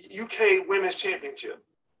NXT UK Women's Championship.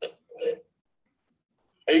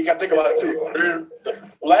 And you got to think about it too.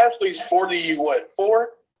 Lashley's 4? He's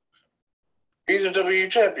a WWE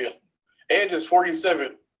champion. Edge is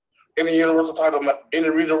 47 in the Universal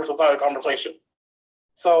title conversation.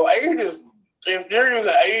 So age is, if you're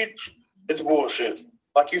using age, it's bullshit.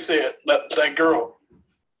 Like you said, that girl,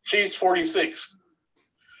 she's 46.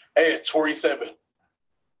 Edge 47.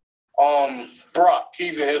 Brock,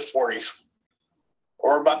 he's in his 40s,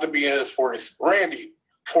 or about to be in his 40s. Randy,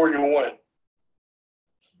 41.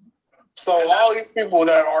 So all these people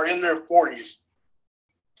that are in their 40s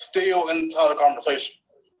still in the title conversation,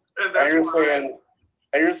 and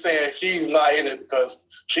you're saying she's not in it because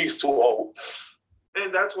she's too old.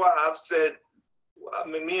 And that's why I've said, I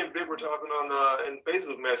mean, me and Vic were talking on in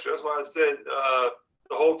Facebook Messenger. That's why I said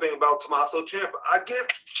the whole thing about Tommaso Ciampa. I give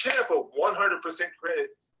Ciampa 100%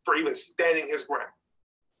 credit for even standing his ground.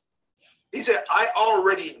 He said, I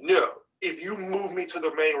already know if you move me to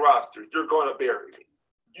the main roster, you're going to bury me.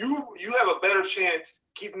 You have a better chance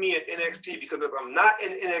keeping me in NXT, because if I'm not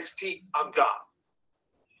in NXT, I'm gone.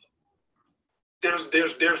 There's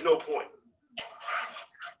no point.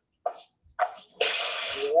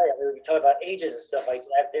 You're right. We talk about ages and stuff like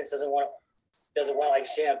that. Vince doesn't want like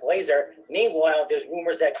Shayna Baszler. Meanwhile, there's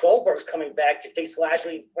rumors that Goldberg's coming back to face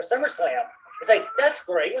Lashley for SummerSlam. It's like, that's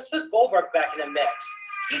great. Let's put Goldberg back in the mix.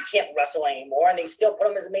 He can't wrestle anymore, and they still put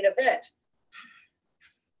him as a main event.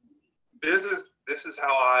 This is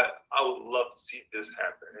how I would love to see this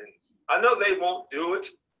happen. And I know they won't do it,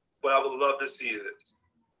 but I would love to see it.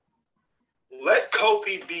 Let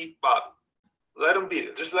Kofi beat Bobby. Let him beat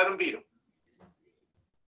him. Just let him beat him.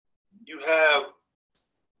 You have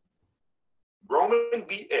Roman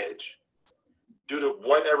beat Edge due to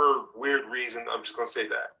whatever weird reason. I'm just going to say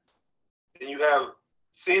that. Then you have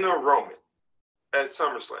Cena Roman at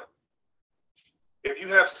SummerSlam. If you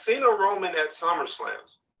have Cena Roman at SummerSlam,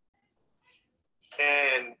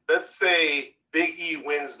 and let's say Big E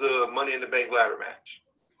wins the Money in the Bank ladder match,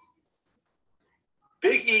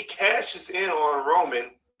 Big E cashes in on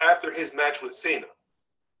Roman after his match with Cena.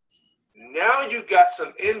 Now you got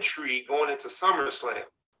some intrigue going into SummerSlam.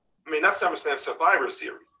 I mean, not SummerSlam, Survivor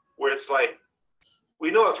Series, where it's like,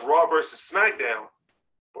 we know it's Raw versus SmackDown,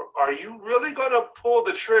 but are you really going to pull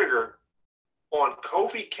the trigger on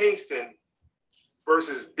Kofi Kingston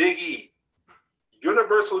versus Big E,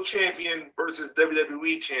 Universal Champion versus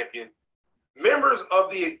WWE Champion, members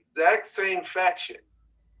of the exact same faction,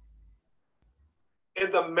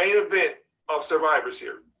 in the main event of Survivor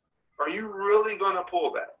Series? Are you really going to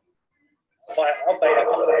pull that? I'll buy that.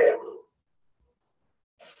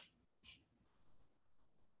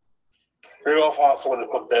 We're going to find someone to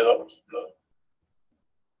put that up.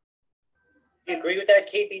 You agree with that,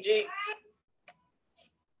 KPG?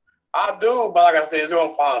 I do, but like I said, they're going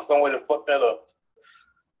to find some way to fuck that up.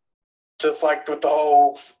 Just like with the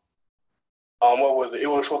whole, what was it? It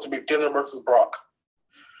was supposed to be Jinder versus Brock.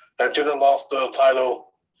 And Jinder lost the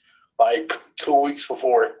title like 2 weeks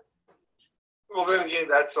before it. Well, then again,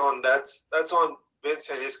 that's on Vince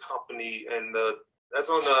and his company, and that's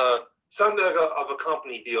on something of a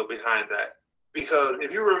company deal behind that. Because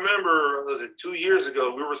if you remember, was it 2 years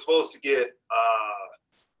ago, we were supposed to get,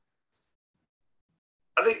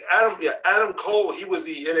 I think Adam Cole. He was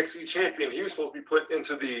the NXT champion. He was supposed to be put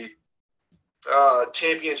into the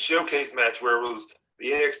champion showcase match where it was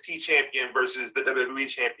the NXT champion versus the WWE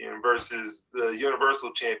champion versus the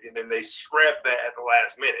Universal champion, and they scrapped that at the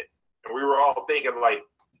last minute. And we were all thinking like,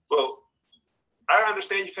 well, I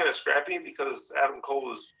understand you kind of scrapping because Adam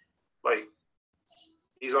Cole is like,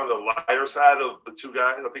 he's on the lighter side of the two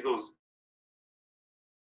guys. I think it was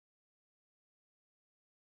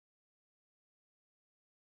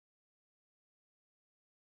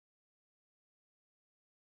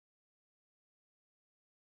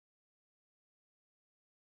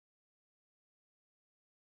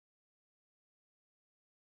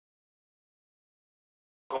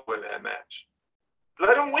Cole in that match.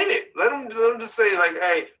 Let him win it. Let him just say like,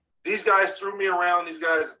 hey, these guys threw me around. These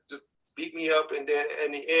guys just beat me up, and then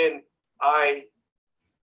in the end, I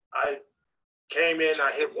came in.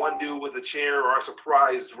 I hit one dude with a chair, or I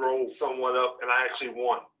surprise rolled someone up, and I actually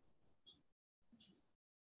won.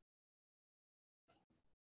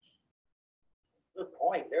 Good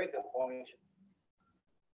point. Very good point.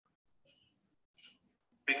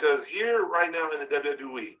 Because here, right now in the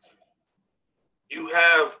WWE, you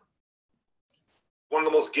have one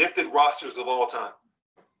of the most gifted rosters of all time,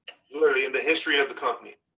 literally in the history of the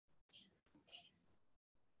company.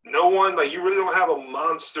 No one, like, you really don't have a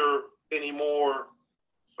monster anymore,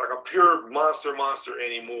 like a pure monster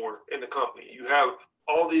anymore in the company. You have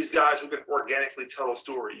all these guys who can organically tell a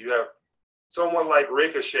story. You have someone like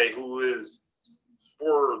Ricochet, who is,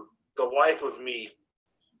 for the life of me,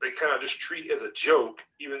 they kind of just treat as a joke,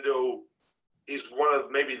 even though he's one of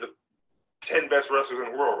maybe the 10 best wrestlers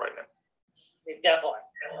in the world right now. Definitely.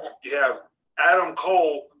 You have Adam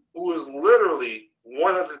Cole, who is literally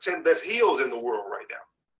one of the 10 best heels in the world right now.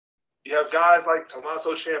 You have guys like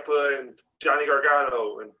Tommaso Ciampa and Johnny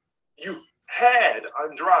Gargano, and you had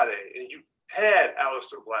Andrade, and you had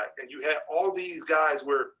Aleister Black, and you had all these guys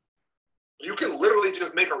where you can literally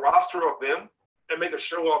just make a roster of them and make a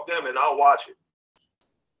show of them, and I'll watch it.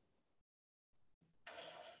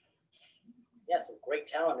 Yeah, some great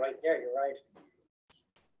talent right there. You're right.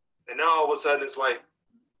 And now all of a sudden it's like,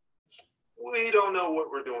 we don't know what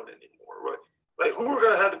we're doing anymore. Right? Like, who are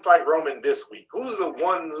going to have to fight Roman this week? Who's the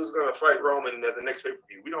one who's going to fight Roman at the next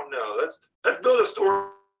pay-per-view? We don't know. Let's build a story.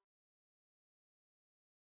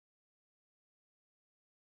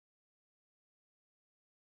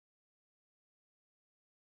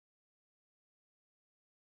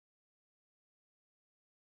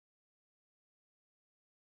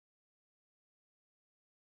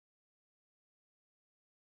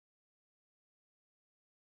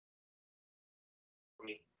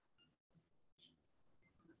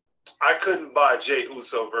 I couldn't buy Jey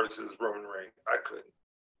Uso versus Roman Reigns. I couldn't.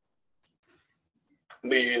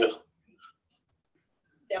 Me either.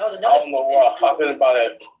 That was I another. don't know why. I couldn't buy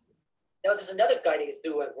that. There was just another guy that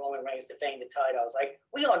threw with Roman Reigns defending the title. I was like,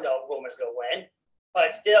 we all know Roman's gonna win,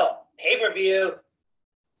 but still, pay-per-view.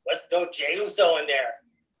 Let's throw Jey Uso in there.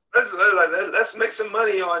 Let's make some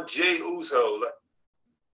money on Jey Uso.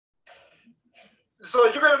 So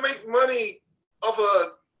you're gonna make money off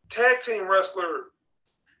a tag team wrestler,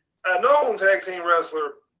 a known tag team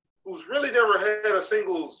wrestler who's really never had a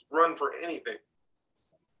singles run for anything.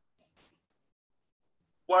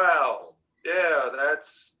 Wow. Yeah,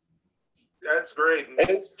 that's great.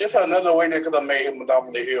 It's another way they could have made him a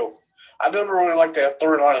dominant heel. I never really liked that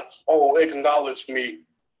storyline. Oh, acknowledge me.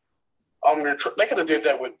 They could have did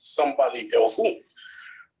that with somebody else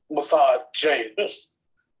besides Jay.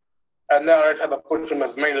 And now they're trying to push him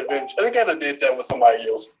as main event. They could have did that with somebody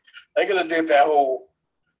else. They could have did that whole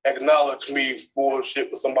acknowledge me bullshit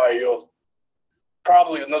with somebody else.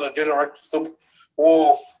 Probably another generation.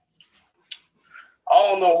 Well, I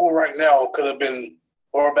don't know who right now could have been,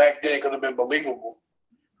 or back then could have been believable.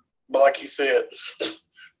 But like you said,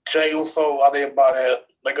 Jey Uso, I didn't buy that.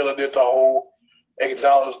 They could have did the whole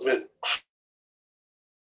acknowledgement.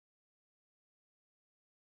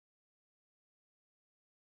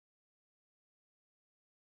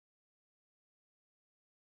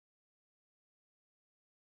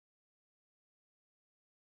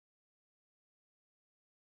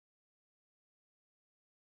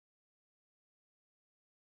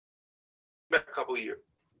 A couple years.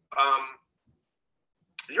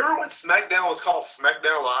 You remember when SmackDown was called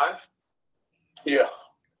SmackDown Live? Yeah.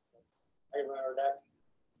 I remember that.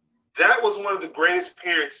 That was one of the greatest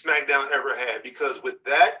periods SmackDown ever had, because with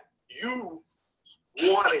that, you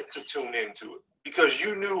wanted to tune into it because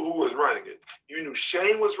you knew who was running it. You knew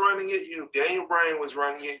Shane was running it. You knew Daniel Bryan was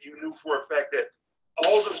running it. You knew for a fact that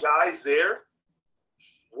all the guys there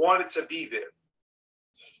wanted to be there.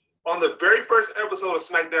 On the very first episode of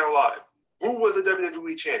SmackDown Live, who was the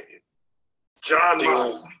WWE champion? Jon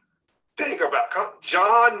Moxley. Think about it.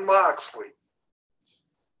 Jon Moxley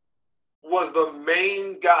was the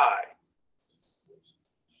main guy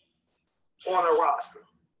on a roster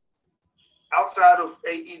outside of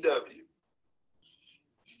AEW.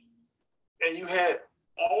 And you had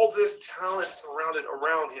all this talent surrounded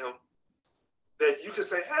around him that you could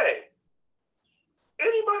say, hey,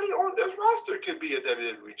 anybody on this roster could be a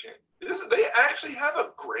WWE champion. They actually have a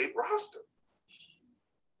great roster.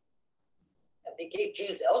 They gave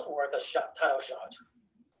James Ellsworth a title shot.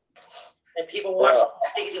 And people were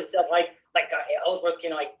thinking to themselves, like Ellsworth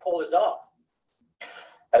can pull this off.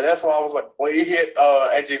 And that's why I was like, when he hit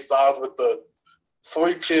AJ Styles with the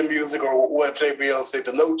sweet chin music, or what JBL said,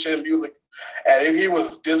 the no chin music, And if he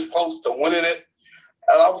was this close to winning it,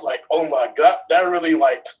 and I was like, oh my God, that really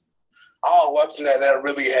like, I was watching that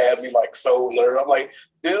really had me like so nervous. I'm like,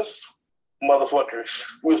 this motherfucker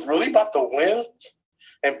was really about to win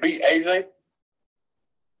and beat AJ.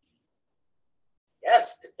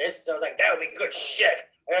 Yes, this I was like, that would be good shit.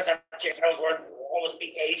 I guess James Ellsworth almost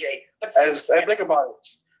beat AJ. But And think about it.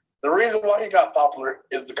 The reason why he got popular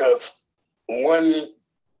is because one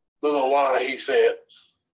little line he said.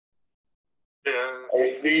 Yeah.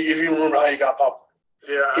 If you remember how he got popular.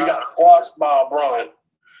 Yeah. He got squashed by Braun.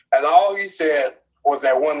 And all he said was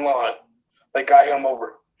that one line that got him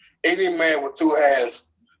over. Any man with two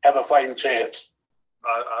hands has a fighting chance.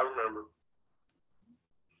 I remember.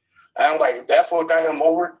 And I'm like, that's what got him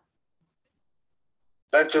over?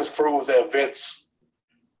 That just proves that Vince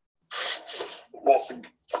wants to,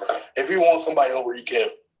 if he wants somebody over, he can.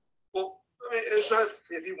 Well, I mean, it's not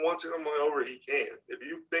if he wants someone over, he can. If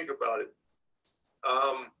you think about it,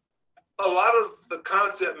 a lot of the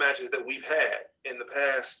concept matches that we've had in the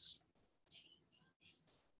past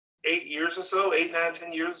 8 years or so, 8, 9,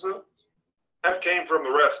 10 years or so, have came from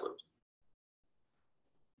the wrestlers.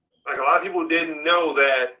 Like a lot of people didn't know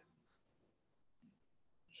that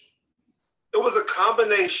it was a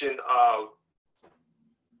combination of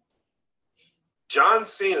John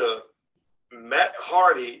Cena, Matt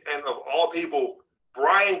Hardy, and of all people,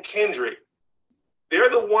 Brian Kendrick. They're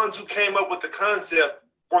the ones who came up with the concept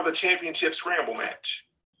for the championship scramble match,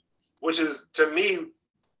 which is, to me,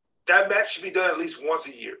 that match should be done at least once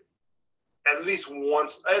a year. At least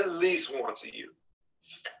once a year.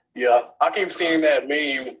 Yeah, I keep seeing that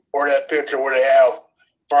meme or that picture where they have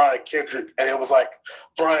Brian Kendrick, and it was like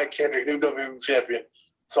Brian Kendrick, new WWE champion.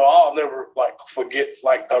 So I'll never like forget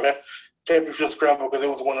like that championship scramble because it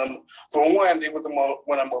was one of them. For one, it was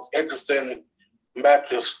one of the most interesting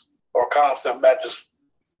matches or concept matches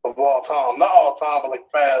of all time. Not all time, but like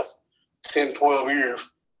past 10, 12 years.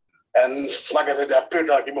 And like I said, that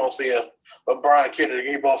picture I keep on seeing of Brian Kendrick,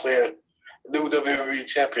 keep on saying new WWE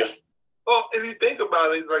champion. Well, if you think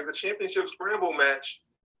about it, like the championship scramble match,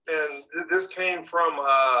 and this came from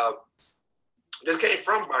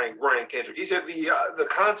Brian Kendrick. He said the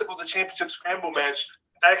concept of the championship scramble match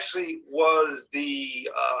actually was the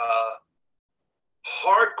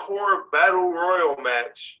hardcore battle royal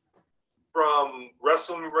match from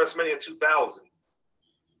WrestleMania 2000,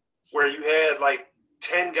 where you had like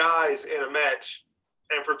 10 guys in a match,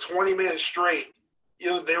 and for 20 minutes straight,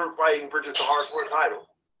 they were fighting for just a hardcore title.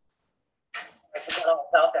 I forgot all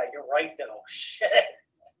about that. You're right, though. Shit.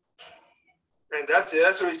 And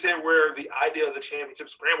that's what he said where the idea of the championship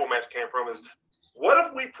scramble match came from is, what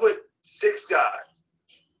if we put 6 guys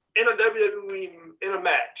in a WWE, in a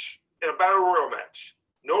match, in a battle royal match,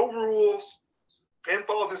 no rules,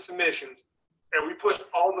 pinfalls and submissions, and we put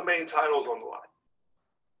all the main titles on the line?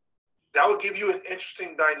 That would give you an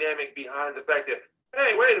interesting dynamic behind the fact that,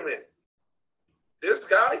 hey, wait a minute, this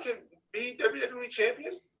guy can be WWE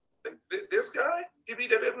champion? This guy can be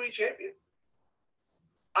WWE champion?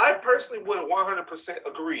 I personally would have 100%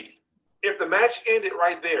 agreed if the match ended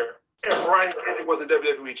right there and Brian Kendrick was a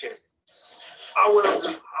WWE champion. I would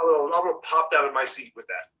have popped out of my seat with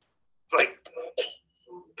that. It's like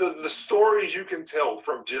the stories you can tell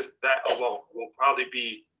from just that alone will probably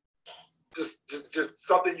be just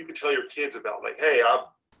something you can tell your kids about. Like, hey, I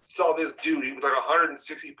saw this dude. He was like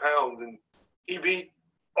 160 pounds, and he beat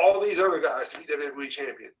all these other guys to be WWE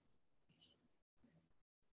champion.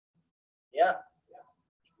 Yeah.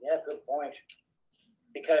 Yeah, good point.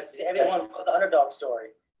 Because everyone loves the underdog story,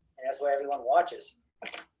 and that's why everyone watches.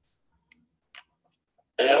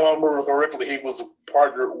 And if I remember correctly, he was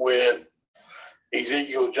partnered with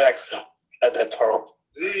Ezekiel Jackson at that time.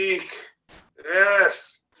 Zeke,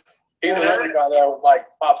 yes. He's another guy that like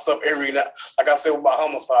pops up every now. Like I said about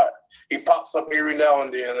Homicide, he pops up every now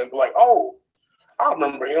and then and be like, "Oh, I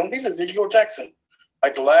remember him. He's Ezekiel Jackson."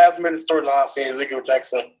 Like the last minute storyline I've seen Ezekiel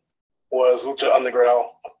Jackson was Lucha Underground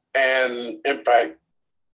and Impact.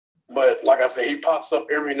 But like I said, he pops up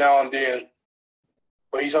every now and then.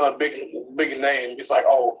 But he's on a big name. It's like,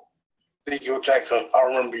 oh, Ezekiel Jackson, I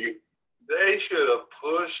remember you. They should have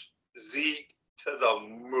pushed Zeke to the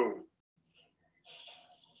moon.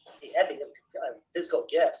 He had to give physical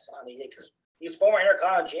gifts. I mean, he was former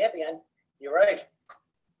Intercontinental champion. You're right.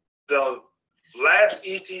 The last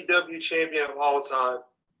ECW champion of all time.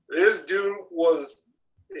 This dude was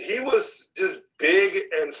just big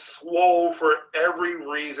and swole for every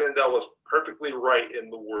reason that was perfectly right in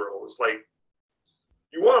the world. It's like,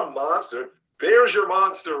 you want a monster? There's your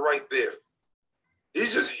monster right there.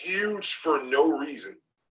 He's just huge for no reason.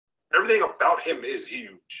 Everything about him is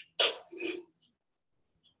huge.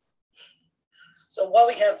 So while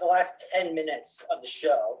we have the last 10 minutes of the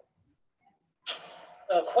show,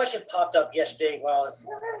 a question popped up yesterday while I was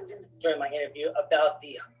during my interview about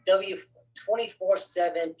the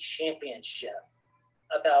W24/7 championship,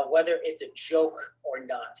 about whether it's a joke or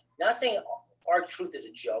not. Not saying R-Truth is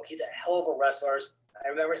a joke. He's a hell of a wrestler. I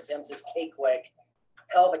remember him as K-Quick,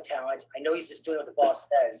 hell of a talent. I know he's just doing what the boss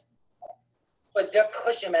says. But they're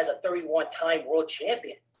pushing him as a 31-time world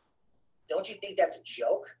champion. Don't you think that's a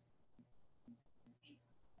joke?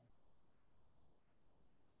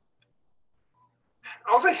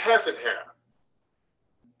 I'll say half and half.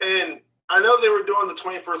 And I know they were doing the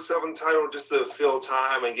 24/7 title just to fill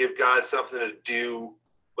time and give guys something to do.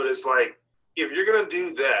 But it's like, if you're going to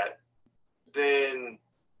do that, then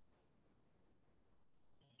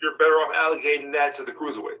you're better off allocating that to the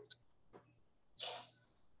cruiserweights.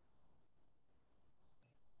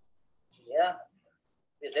 Yeah.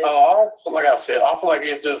 Like I said, I feel like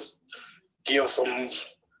it just gives some.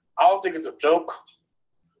 I don't think it's a joke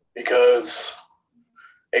because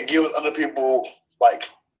it gives other people like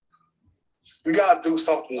we gotta do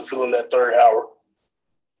something to fill in that third hour,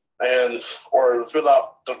 and or fill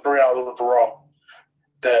out the 3 hours with the Raw.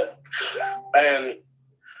 That and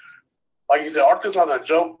like you said, Arthur's not a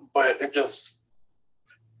joke, but it just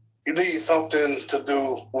you need something to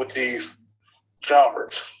do with these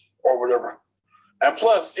jobbers or whatever. And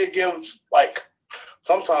plus, it gives, like,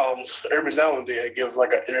 sometimes, every now and then, it gives,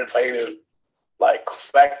 like, an entertaining, like,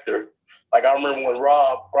 factor. Like, I remember when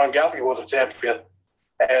Rob Gronkowski was a champion,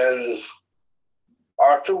 and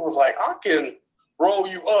R2 was like, I can roll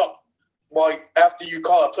you up, like, after you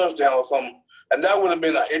call a touchdown or something. And that would have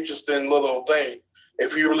been an interesting little thing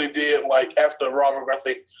if you really did, like, after Robert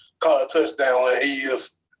Gronkowski caught a touchdown and he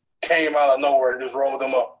just came out of nowhere and just rolled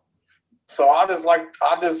him up. So I like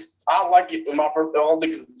it in my personal. I don't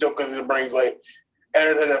think it's a joke because it brings like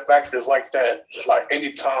entertainment factors like that, like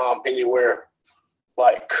anytime, anywhere.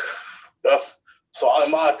 Like that's so.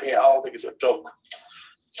 In my opinion, I don't think it's a joke.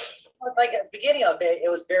 Like at the beginning of it, it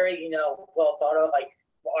was very well thought of. Like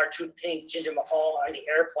R-Truth pinning Jinder Mahal on the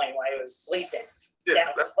airplane while he was sleeping. Yeah,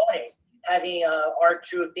 that was funny. Having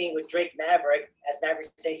R-Truth being with Drake Maverick, as Maverick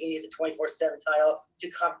saying he needs a 24/7 title to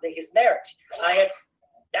compensate his marriage.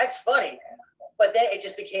 That's funny, but then it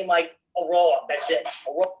just became like a roll-up. That's it.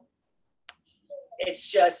 It's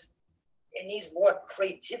just, it needs more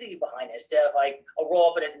creativity behind it instead of like a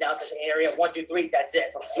roll-up and announce an area, 1, 2, 3, that's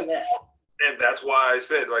it for 2 minutes. And that's why I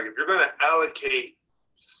said, like, if you're going to allocate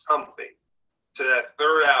something to that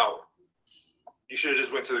third hour, you should have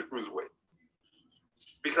just went to the cruiserweight.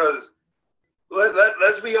 Because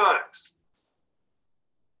let's be honest,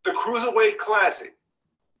 the Cruiserweight Classic,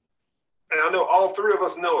 and I know all three of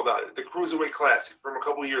us know about it, the Cruiserweight Classic from a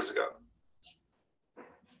couple years ago.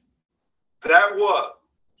 That was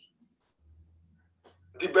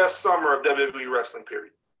the best summer of WWE wrestling,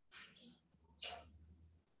 period.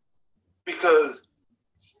 Because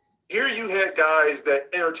here you had guys that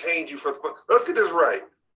entertained you for fun. Let's get this right.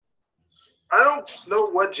 I don't know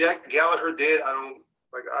what Jack Gallagher did. I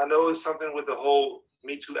know it's something with the whole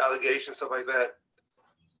Me Too allegation, stuff like that.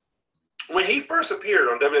 When he first appeared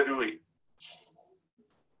on WWE,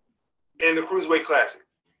 in the Cruiserweight Classic,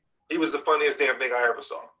 he was the funniest damn thing I ever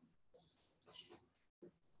saw.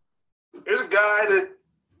 There's a guy that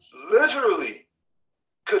literally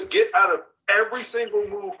could get out of every single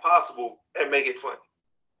move possible and make it funny.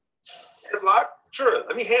 Headlock? Sure,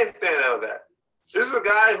 let me handstand out of that. This is a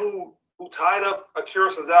guy who tied up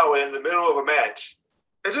Akira Tozawa in the middle of a match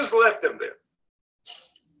and just left him there.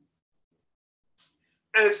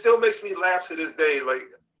 And it still makes me laugh to this day. Like,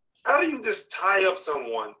 how do you just tie up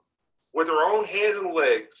someone with their own hands and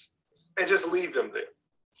legs and just leave them there?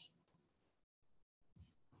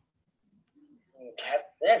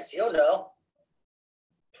 Vince, you'll know.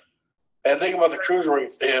 And the thing about the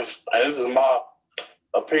cruiserweights is, and this is my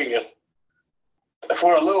opinion,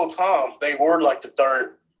 for a little time, they were like the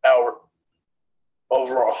third hour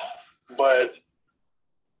overall. But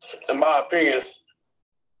in my opinion,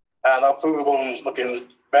 and I know people going to looking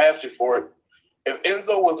badly for it, if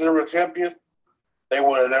Enzo was never a champion, they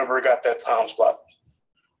would have never got that time slot,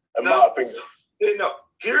 in my opinion. No,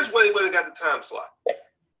 here's where they would have got the time slot.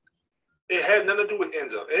 It had nothing to do with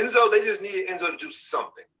Enzo. Enzo, they just needed Enzo to do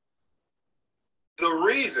something. The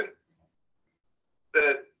reason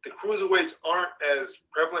that the cruiserweights aren't as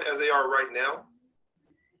prevalent as they are right now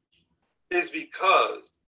is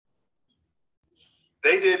because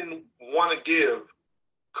they didn't want to give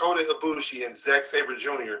Kota Ibushi and Zack Sabre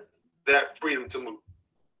Jr. that freedom to move.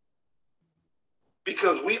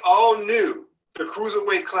 Because we all knew the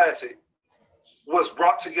Cruiserweight Classic was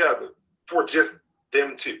brought together for just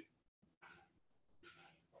them two.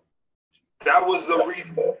 That was the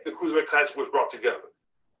reason the Cruiserweight Classic was brought together.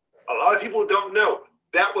 A lot of people don't know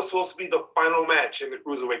that was supposed to be the final match in the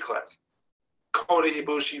Cruiserweight Classic. Kota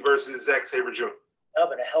Ibushi versus Zack Sabre Jr. Oh,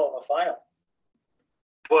 but a hell of a final.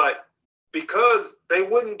 But because they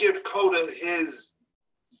wouldn't give Kota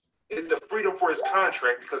the freedom for his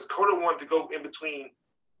contract, because Kota wanted to go in between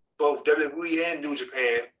both WWE and New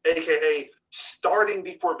Japan, aka starting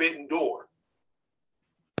the Forbidden Door.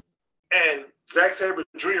 And Zack Sabre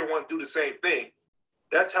Jr. wanted to do the same thing.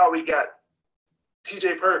 That's how we got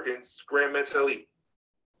TJ Perkins, Grand Metalik.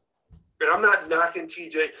 And I'm not knocking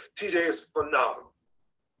TJ. TJ is phenomenal.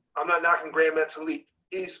 I'm not knocking Grand Metalik.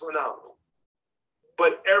 He's phenomenal.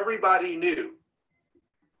 But everybody knew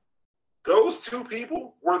those two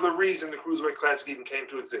people were the reason the Cruiserweight Classic even came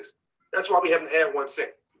to exist. That's why we haven't had one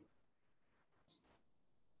since.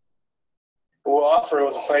 Well, Ospreay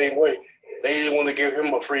was the same way. They didn't want to give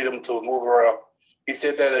him a freedom to move around. He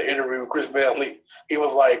said that in an interview with Chris Bentley. He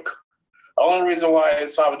was like, the only reason why I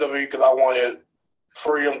signed with WWE because I wanted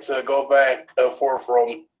freedom to go back and forth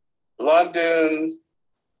from London,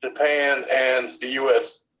 Japan, and the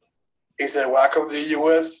U.S. He said, when I come to the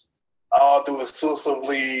U.S., I'll do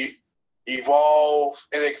exclusively Evolve,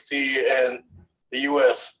 NXT, and the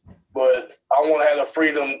U.S. But I want to have the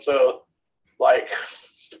freedom to, like,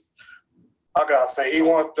 I gotta say, he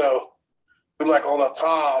want to be like on a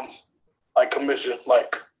time, like commission,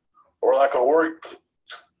 like, or like a work.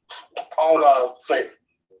 I don't know how to say.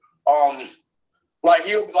 Like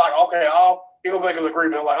he'll be like, okay, he'll make an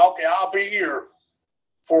agreement. Like, okay, I'll be here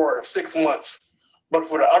for 6 months, but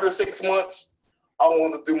for the other 6 months, I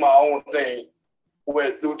want to do my own thing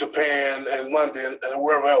with New Japan and London and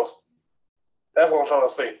wherever else. That's what I'm trying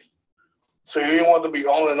to say. So he didn't want to be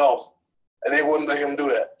on and off, and they wouldn't let him do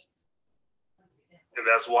that. And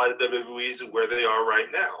that's why the WWE is where they are right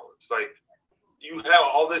now. It's like you have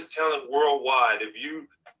all this talent worldwide. If you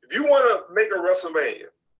want to make a WrestleMania,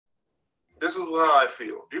 this is how I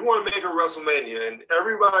feel. If you want to make a WrestleMania, and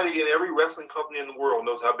everybody in every wrestling company in the world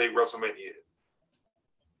knows how big WrestleMania is,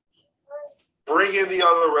 bring in the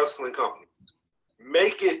other wrestling companies.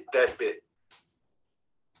 Make it that big.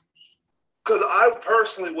 Because I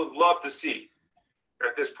personally would love to see,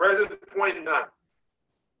 at this present point in time,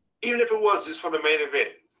 even if it was just for the main event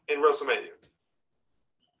in WrestleMania,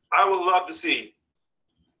 I would love to see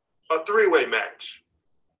a three-way match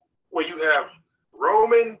where you have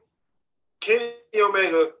Roman, Kenny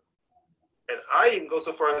Omega, and I even go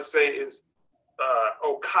so far as to say is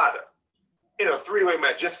Okada in a three-way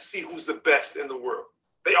match just to see who's the best in the world.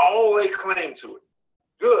 They all lay claim to it.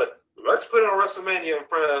 Good. Let's put it on WrestleMania in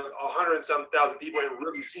front of 100,000 people and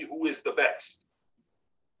really see who is the best.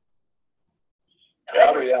 Yeah,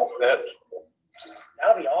 I'll be down for that.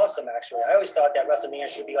 That would be awesome, actually. I always thought that WrestleMania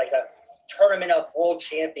should be like a tournament of world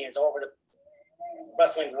champions over the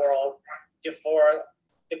wrestling world for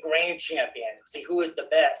the grand champion, see who is the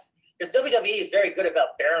best. Because WWE is very good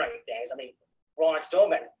about burying things. I mean, Braun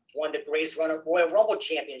Strowman won the greatest run of Royal Rumble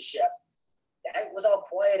championship. That was all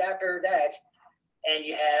quiet after that. And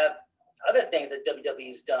you have other things that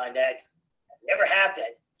WWE's done that never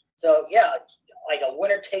happened. So, yeah, like a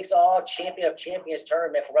winner-takes-all champion of champions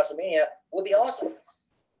tournament for WrestleMania would be awesome.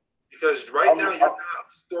 Because right now, you're not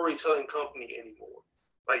a storytelling company anymore.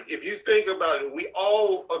 Like, if you think about it, we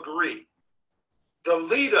all agree the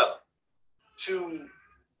lead up to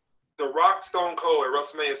The Rock Stone Cold at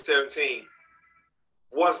WrestleMania 17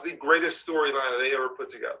 was the greatest storyline that they ever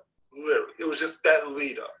put together. Literally. It was just that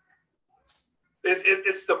lead up.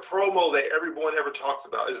 It's the promo that everyone ever talks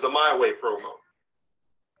about, is the My Way promo.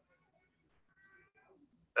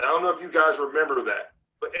 And I don't know if you guys remember that,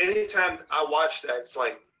 but anytime I watch that, it's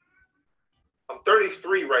like, I'm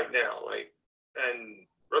 33 right now, like, and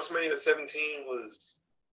WrestleMania 17 was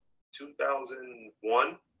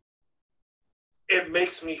 2001. It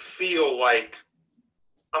makes me feel like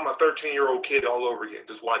I'm a 13-year-old kid all over again,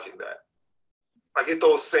 just watching that. I get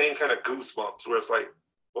those same kind of goosebumps where it's like,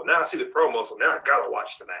 well, now I see the promo, so now I gotta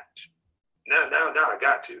watch the match. Now I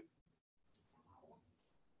got to.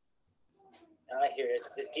 I hear it.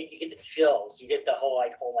 You get the chills. You get the whole,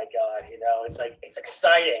 like, oh my God, you know, it's like, it's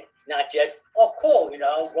exciting. Not just, oh, cool, you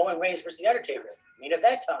know, Roman Reigns versus The Undertaker. I mean, at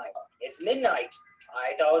that time, it's midnight.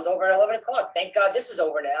 I thought it was over at 11 o'clock. Thank God this is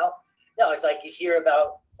over now. No, it's like you hear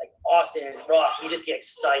about, like, Austin and Rock, you just get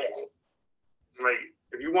excited. Like,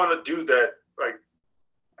 if you want to do that, like,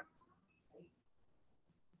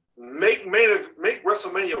 make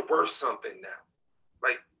WrestleMania worth something now.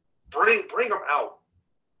 Like, bring them out.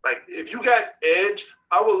 Like, if you got Edge,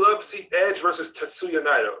 I would love to see Edge versus Tetsuya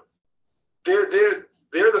Naito.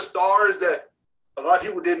 They're the stars that a lot of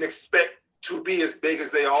people didn't expect to be as big as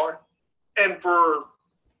they are. And for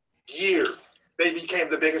years, they became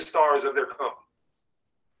the biggest stars of their company.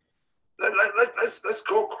 Let's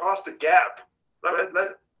go across the gap.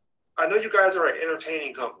 I know you guys are an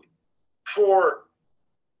entertaining company. For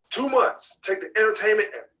 2 months, take the entertainment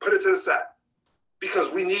and put it to the side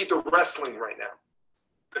because we need the wrestling right now.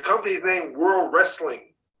 The company's named World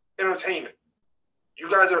Wrestling Entertainment. You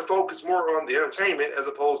guys are focused more on the entertainment as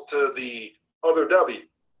opposed to the other W.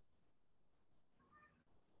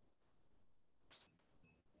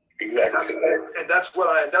 Exactly. And that's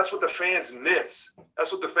what the fans miss.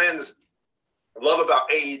 That's what the fans love about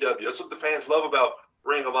AEW. That's what the fans love about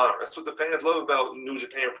Ring of Honor. That's what the fans love about New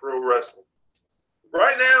Japan Pro Wrestling.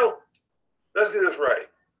 Right now, let's get this right.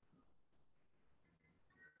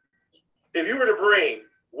 If you were to bring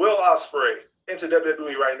Will Ospreay into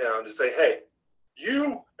WWE right now and just say, hey,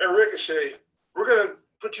 you and Ricochet, we're going to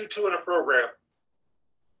put you two in a program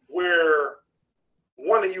where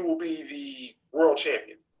one of you will be the world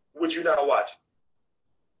champion. Would you not watch?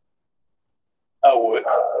 I would.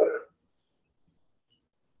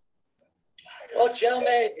 Well, gentlemen,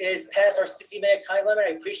 it is past our 60-minute time limit.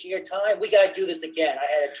 I appreciate your time. We got to do this again. I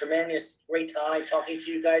had a tremendous, great time talking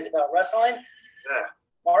to you guys about wrestling. Yeah.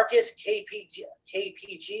 Marcus,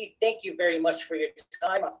 KPG, thank you very much for your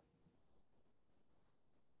time.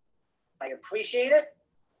 I appreciate it.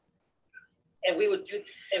 And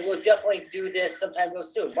we'll definitely do this sometime real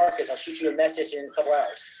soon. Marcus, I'll shoot you a message in a couple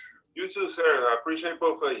hours. You too, sir. I appreciate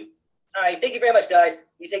both of you. All right. Thank you very much, guys.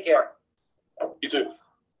 You take care. You too.